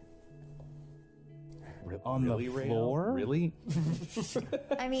that? On the floor? Really?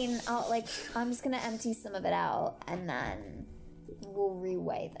 I mean, I'm just gonna empty some of it out, and then we'll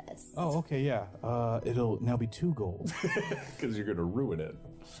reweigh this. Oh, okay, yeah. It'll now be 2 gold. Because you're going to ruin it.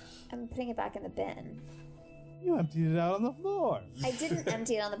 I'm putting it back in the bin. You emptied it out on the floor. I didn't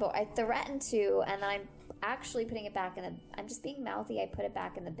empty it on the board. I threatened to, and then I'm actually putting it back in the. I'm just being mouthy. I put it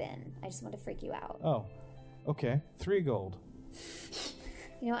back in the bin. I just want to freak you out. Oh, okay. 3 gold.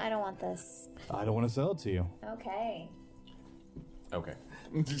 I don't want this. I don't want to sell it to you. Okay. Okay.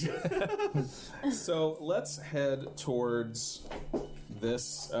 So let's head towards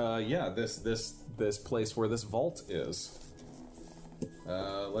this. This place where this vault is.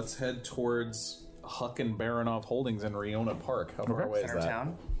 Let's head towards Huck and Baronoff Holdings in Riona Park. How far away is Center that?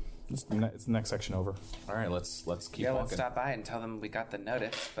 town. It's the next section over. All right, let's keep Yeah, walking. let's stop by and tell them we got the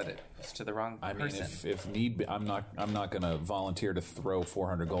notice, but it was to the wrong I mean, person. if need be, I'm not going to volunteer to throw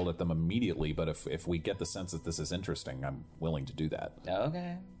 400 gold at them immediately. But if we get the sense that this is interesting, I'm willing to do that.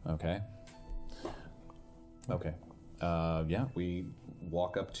 Okay. Okay. Okay. We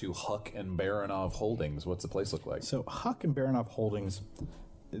walk up to Huck and Baranov Holdings. What's the place look like? So Huck and Baranov Holdings,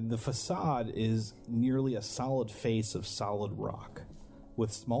 the facade is nearly a solid face of solid rock,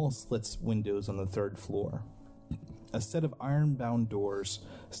 with small slits windows on the third floor. A set of iron-bound doors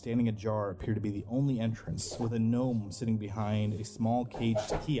standing ajar appear to be the only entrance, with a gnome sitting behind a small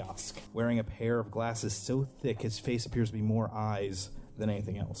caged kiosk, wearing a pair of glasses so thick his face appears to be more eyes than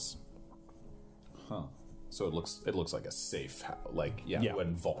anything else. Huh. So it looks like a safe, Yeah.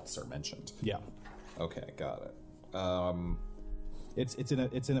 when vaults are mentioned. Yeah. Okay, got it.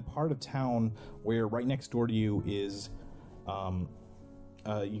 It's in a part of town where right next door to you is,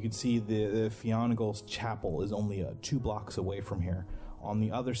 you can see the Fionagle's chapel is only 2 blocks away from here. On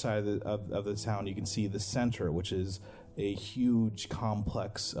the other side of the town, you can see the center, which is a huge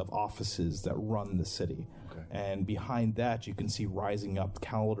complex of offices that run the city. Okay. And behind that, you can see rising up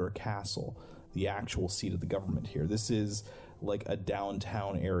Calidor Castle, the actual seat of the government here. This is like a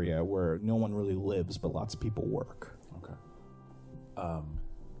downtown area where no one really lives, but lots of people work. Okay.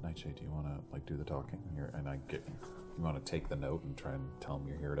 Nightshade, do you want to do the talking? You want to take the note and try and tell them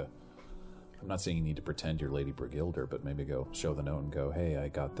you're here to... I'm not saying you need to pretend you're Lady Brigilder, but maybe go show the note and go, hey, I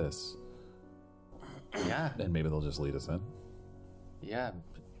got this. Yeah. And maybe they'll just lead us in. Yeah,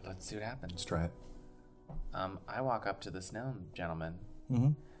 let's see what happens. Let's try it. I walk up to this gnome gentleman Mm-hmm.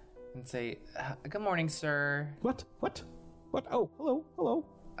 and say, good morning, sir. What? Oh, hello.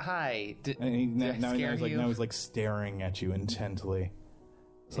 Hi. Did And I scare you? now he's like staring at you intently.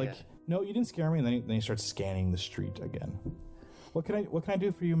 It's Yeah. like, no, you didn't scare me. And then he starts scanning the street again. What can I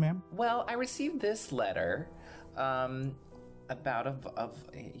do for you, ma'am? Well, I received this letter about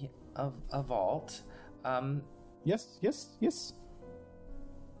a vault. Yes.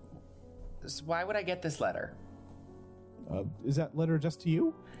 So why would I get this letter? Is that letter just to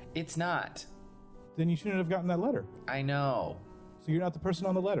you? It's not. Then you shouldn't have gotten that letter. I know. So you're not the person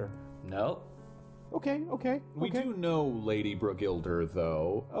on the letter. Nope. Okay. We do know Lady Brigilder,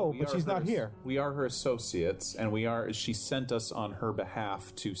 though. Oh, We but are she's not her- here. We are her associates, and she sent us on her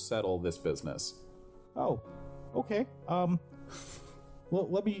behalf to settle this business. Oh, okay. Well,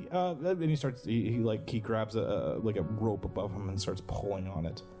 let me. And he starts. He grabs a rope above him and starts pulling on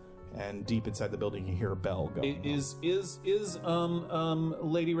it. And deep inside the building, you hear a bell go. Is Lady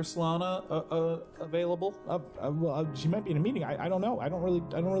Ruslana available? Well, she might be in a meeting. I don't know. I don't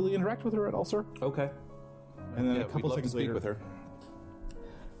really interact with her at all, sir. Okay. And then Yeah, a couple we'd love to seconds speak later, with her.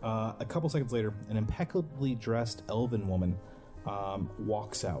 A couple seconds later, an impeccably dressed elven woman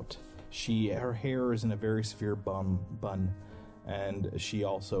walks out. Her hair is in a very severe bun, and she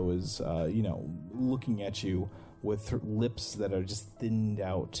also is, looking at you with her lips that are just thinned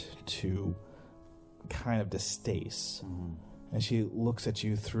out to kind of distaste. And she looks at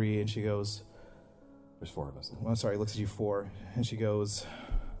you 3, and she goes, There's 4 of us. "I'm sorry." Looks at you 4, and she goes,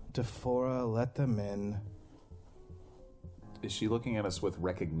 "Defora, let them in." Is she looking at us with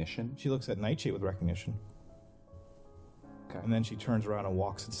recognition? She looks at Nightshade with recognition. Okay. And then she turns around and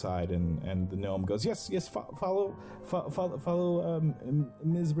walks inside, and the gnome goes, "Yes, follow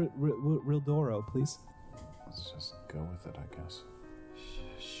Ms. Rildoro, please." Let's just go with it, I guess.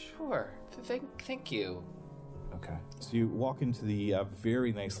 Sure. Thank you. Okay. So you walk into the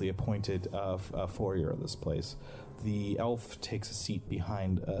very nicely appointed foyer of this place. The elf takes a seat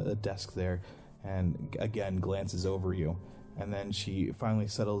behind a desk there, and again glances over you. And then she finally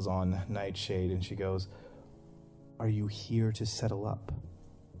settles on Nightshade, and she goes, "Are you here to settle up?"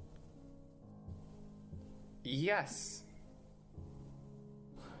 Yes.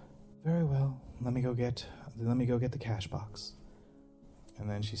 "Very well. Let me go get the cash box." And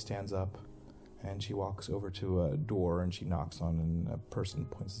then she stands up, and she walks over to a door, and she knocks on, and a person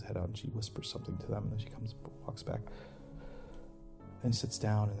points his head out, and she whispers something to them, and then she walks back, and sits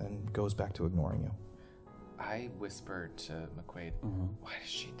down, and then goes back to ignoring you. I whispered to McQuaid, why does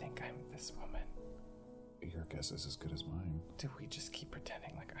she think I'm this woman? Your guess is as good as mine. Do we just keep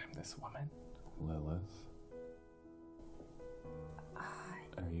pretending like I'm this woman? Lilith?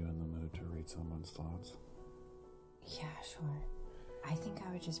 Are you in the mood to read someone's thoughts? Yeah, sure. I think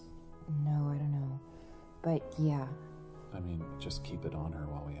I would just... No, I don't know. But yeah, I mean, just keep it on her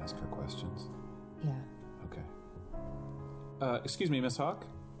while we ask her questions. yeah. Okay. Excuse me, Miss Hawk?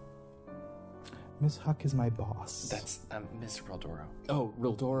 Miss Huck is my boss. That's Miss Rildoro. Oh,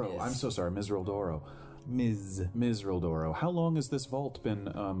 Rildoro. Yes. I'm so sorry, Ms. Rildoro. Ms. Rildoro. How long has this vault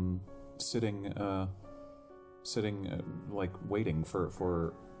been sitting waiting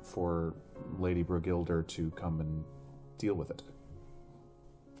for Lady Brigilder to come and deal with it?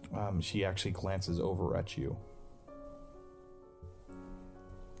 She actually glances over at you.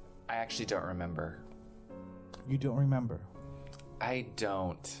 I actually don't remember. You don't remember? I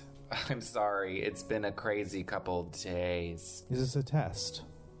don't. I'm sorry. It's been a crazy couple days. Is this a test?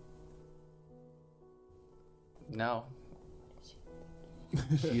 No.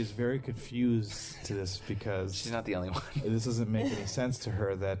 She is very confused to this because She's not the only one. this doesn't make any sense to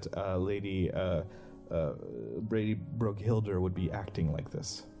her that Lady Brady Brookhilder would be acting like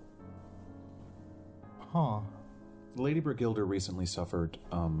this. Huh. Lady Brigilder recently suffered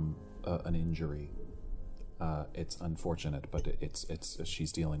an injury. It's unfortunate, but it's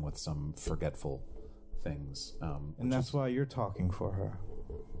she's dealing with some forgetful things. And that's why you're talking for her.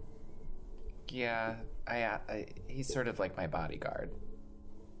 Yeah, he's sort of like my bodyguard.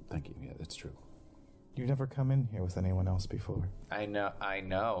 Thank you. Yeah, that's true. You've never come in here with anyone else before. I know.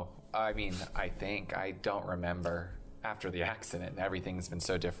 I mean, I think. I don't remember. After the accident, everything's been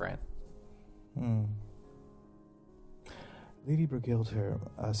so different. Lady Brigilder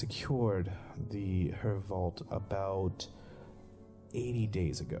secured her vault about 80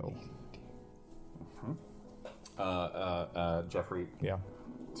 days ago. Jeffrey. Yeah.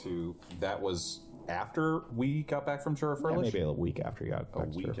 That was after we got back from Sheriff Furlish? Maybe a week after you got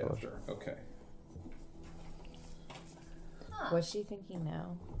back to Sheriff Furlish. Okay. What's she thinking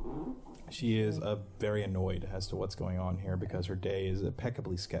now? She is very annoyed as to what's going on here because her day is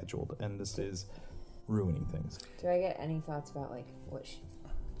impeccably scheduled, and this is ruining things. Do I get any thoughts about like what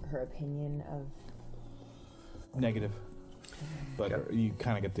her opinion of? Negative. But you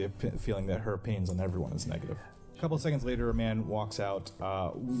kind of get the feeling that her opinions on everyone is negative. A couple of seconds later, a man walks out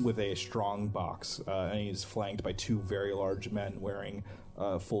with a strong box, and he's flanked by two very large men wearing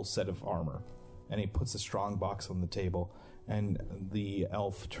a full set of armor. And he puts the strong box on the table, and the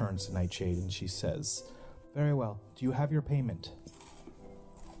elf turns to Nightshade, and she says, "Very well. Do you have your payment?"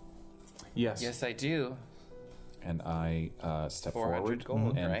 Yes. Yes, I do. And I step 400 forward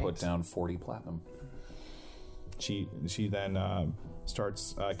gold, and right? put down 40 platinum. She then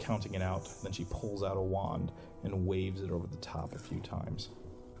starts counting it out. Then she pulls out a wand and waves it over the top a few times.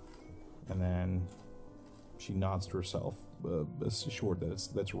 And then she nods to herself, assured that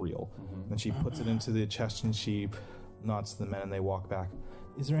that's real. Then she puts it into the chest and she nods to the men, and they walk back.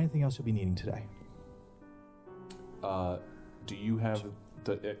 Is there anything else you'll be needing today? Do you have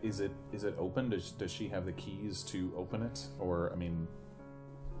the? Is it open? Does she have the keys to open it? Or I mean,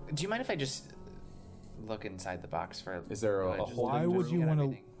 Do you mind if I just look inside the box for? is there a just hole? Why look would through you and want to?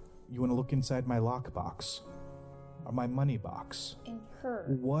 everything? You want to look inside my lockbox or my money box? In her.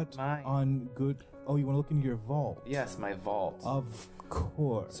 What Mine. on good? Oh, you want to look into your vault? Yes, my vault. Of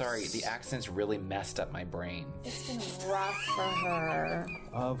course. Sorry, the accents really messed up my brain. It's been rough for her.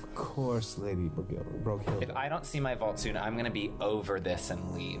 Of course, Lady Brookhilder. If I don't see my vault soon, I'm gonna be over this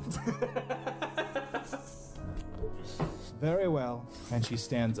and leave. Very well. And she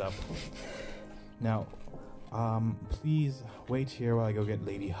stands up. Now, please wait here while I go get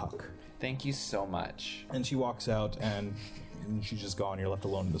Lady Huck. Thank you so much. And she walks out, and she's just gone. You're left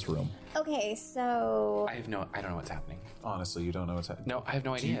alone in this room. Okay, so I don't know what's happening. Honestly, you don't know what's happening. No, I have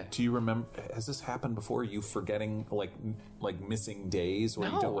no idea. Do you remember? Has this happened before? You forgetting like missing days where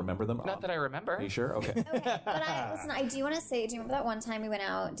you don't remember them? Not that I remember. Are you sure? Okay. but I do want to say, do you remember that one time we went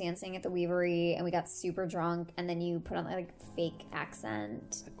out dancing at the Weavery and we got super drunk, and then you put on like fake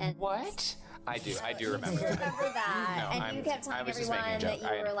accent? And What? I do remember You that. remember that? No, and you kept I telling was just making a everyone that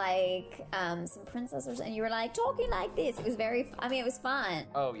joke. you were like some princess or something. And you were like talking like this. It was very. I mean, it was fun.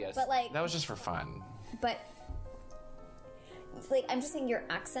 Oh yes, But, like- that was just for fun. But like, I'm just saying, your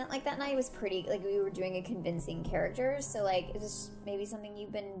accent like that night was pretty. Like, we were doing a convincing character. So like, is this maybe something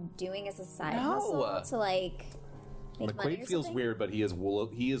you've been doing as a side hustle to like? Make money McQuaid or feels something? weird, but he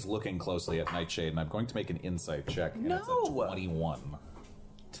is looking closely at Nightshade, and I'm going to make an insight check. And it's a No. 21.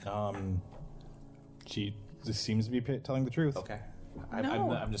 She just seems to be telling the truth. Okay.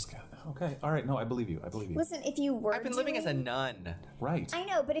 I'm just okay. All right. No, I believe you. Listen, if you were I've been living as a doing- nun. Right. I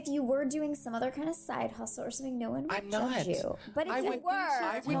know, but if you were doing some other kind of side hustle or something, no one would I'm judge not. you. But if I you would- were,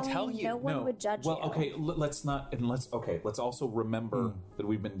 I would tell you. no one would judge Well, you. okay. Let's not. And let's also remember that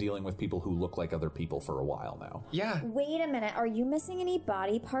we've been dealing with people who look like other people for a while now. Yeah. Wait a minute. Are you missing any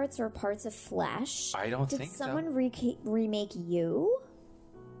body parts or parts of flesh? I don't Did think so. someone remake you?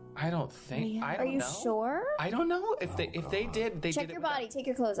 I don't think. I Are don't you know. sure? I don't know if they did. They Check did your it body. Take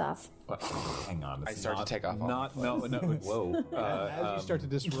your clothes off. Hang on. I started to take off all Not. No. Whoa. As you start to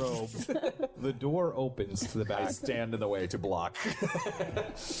disrobe, the door opens to the I back, stand in the way to block.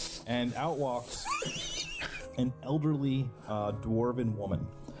 and out walks an elderly dwarven woman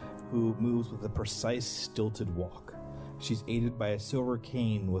who moves with a precise, stilted walk. She's aided by a silver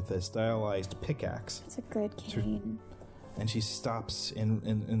cane with a stylized pickaxe. It's a good cane. and she stops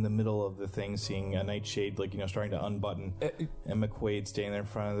in the middle of the thing, seeing a Nightshade, starting to unbutton, and McQuaid standing there in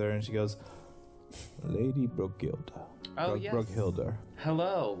front of her, and she goes, Lady Brookhilda. Oh, yes. Brookhilda.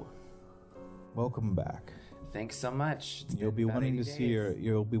 Hello. Welcome back. Thanks so much. It's You'll been be about wanting 80 to see days.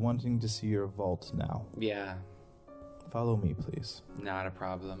 you'll be wanting to see your vault now. Yeah, Follow me, please. not a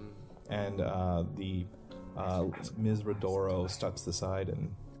problem. And the Ms. Rodoro steps aside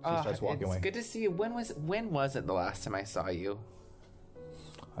and she starts walking it's away. good to see you. When was it the last time I saw you?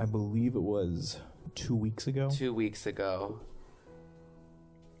 I believe it was 2 weeks ago. 2 weeks ago.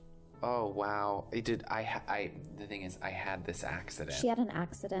 Oh wow! The thing is, I had this accident. She had an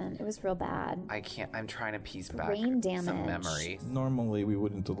accident. It was real bad. I'm trying to piece back Brain some damage. memories. Normally, we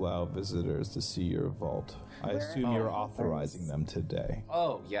wouldn't allow visitors to see your vault. I assume you're authorizing them today.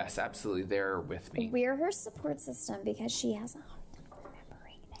 Oh yes, absolutely. They're with me. We're her support system because she has a hard time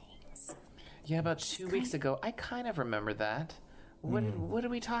remembering things. Yeah, about 2 weeks ago, I kind of remember that. What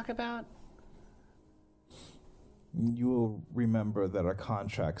did we talk about? You will remember that our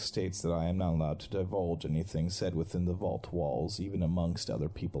contract states that I am not allowed to divulge anything said within the vault walls, even amongst other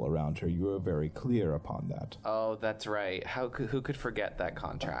people around her. You are very clear upon that. Oh, that's right. Who could forget that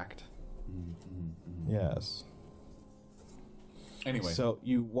contract? Yes. Anyway, So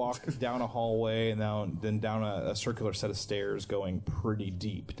you walk down a hallway and then down a circular set of stairs going pretty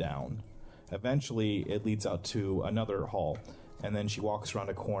deep down. Eventually, it leads out to another hall, and then she walks around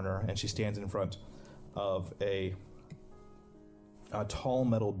a corner and she stands in front of a tall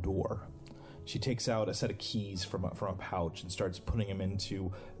metal door. She takes out a set of keys from a pouch and starts putting them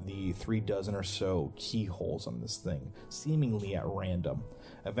into the 36 or so keyholes on this thing, seemingly at random.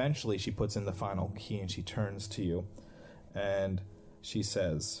 Eventually, she puts in the final key and she turns to you, and she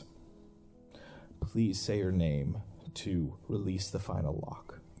says, "Please say your name to release the final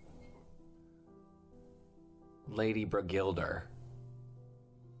lock." Lady Brogilder.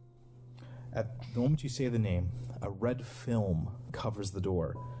 At the moment you say the name, a red film covers the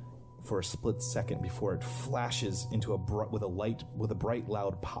door for a split second before it flashes into with a bright,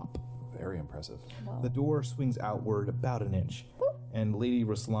 loud pop. very impressive. The door swings outward about an inch, and Lady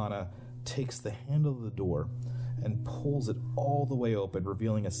Ruslana takes the handle of the door and pulls it all the way open,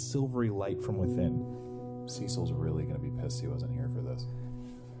 revealing a silvery light from within. Cecil's really going to be pissed he wasn't here for this.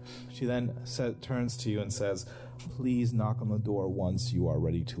 She then turns to you and says, "Please knock on the door once you are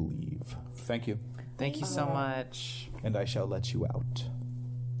ready to leave, Thank you. Thank you so much. and I shall let you out."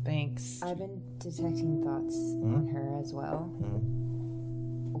 Thanks. I've been detecting thoughts on her as well.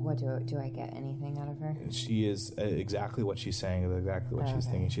 What do I get anything out of her? She is exactly what she's saying, exactly what she's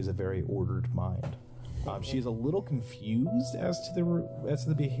Okay. thinking. She has a very ordered mind. She is a little confused as to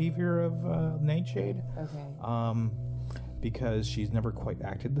the behavior of Nightshade. Okay. Because she's never quite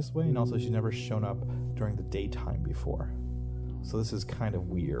acted this way, and also she's never shown up during the daytime before. So this is kind of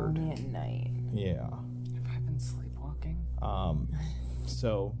weird. Only at night. Yeah. Have I been sleepwalking?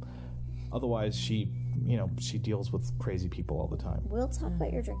 So otherwise she deals with crazy people all the time. We'll talk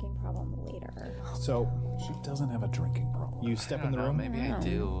about your drinking problem later. So She doesn't have a drinking problem. you step I in don't the know. room. Maybe I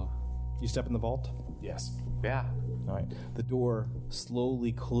do. You step in the vault. Yes. Yeah. All right. The door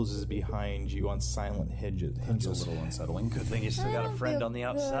slowly closes behind you on silent hinges. It's a little unsettling. Good thing you still got a friend on the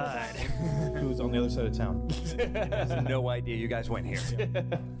outside. Who's on the other side of town? Has no idea you guys went here.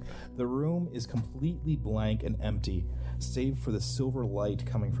 The room is completely blank and empty, save for the silver light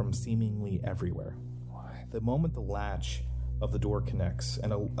coming from seemingly everywhere. The moment the latch of the door connects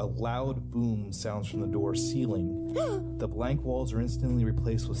and a loud boom sounds from the door ceiling, the blank walls are instantly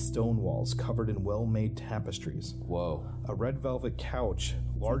replaced with stone walls covered in well-made tapestries. Whoa. A red velvet couch,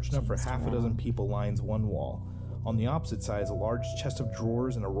 large enough for half a dozen people, lines one wall. On the opposite side is a large chest of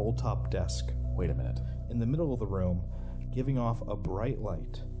drawers and a roll-top desk. Wait a minute. In the middle of the room, giving off a bright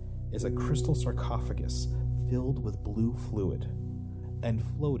light, is a crystal sarcophagus filled with blue fluid. And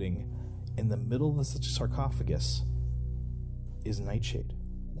floating in the middle of the sarcophagus is Nightshade.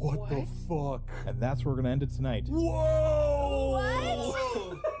 What the fuck? And that's where we're going to end it tonight.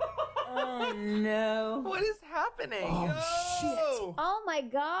 Oh no. What is happening? Oh my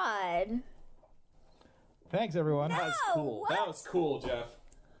god. Thanks, everyone. No, Cool. That was cool, Jeff.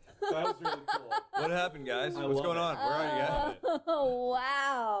 That was really cool. What happened, guys? What's love going it. on? Where are you guys? Oh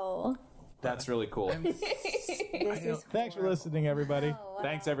wow. That's really cool. This is Thanks for listening, everybody.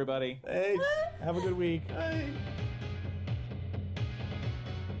 Thanks, everybody. Have a good week.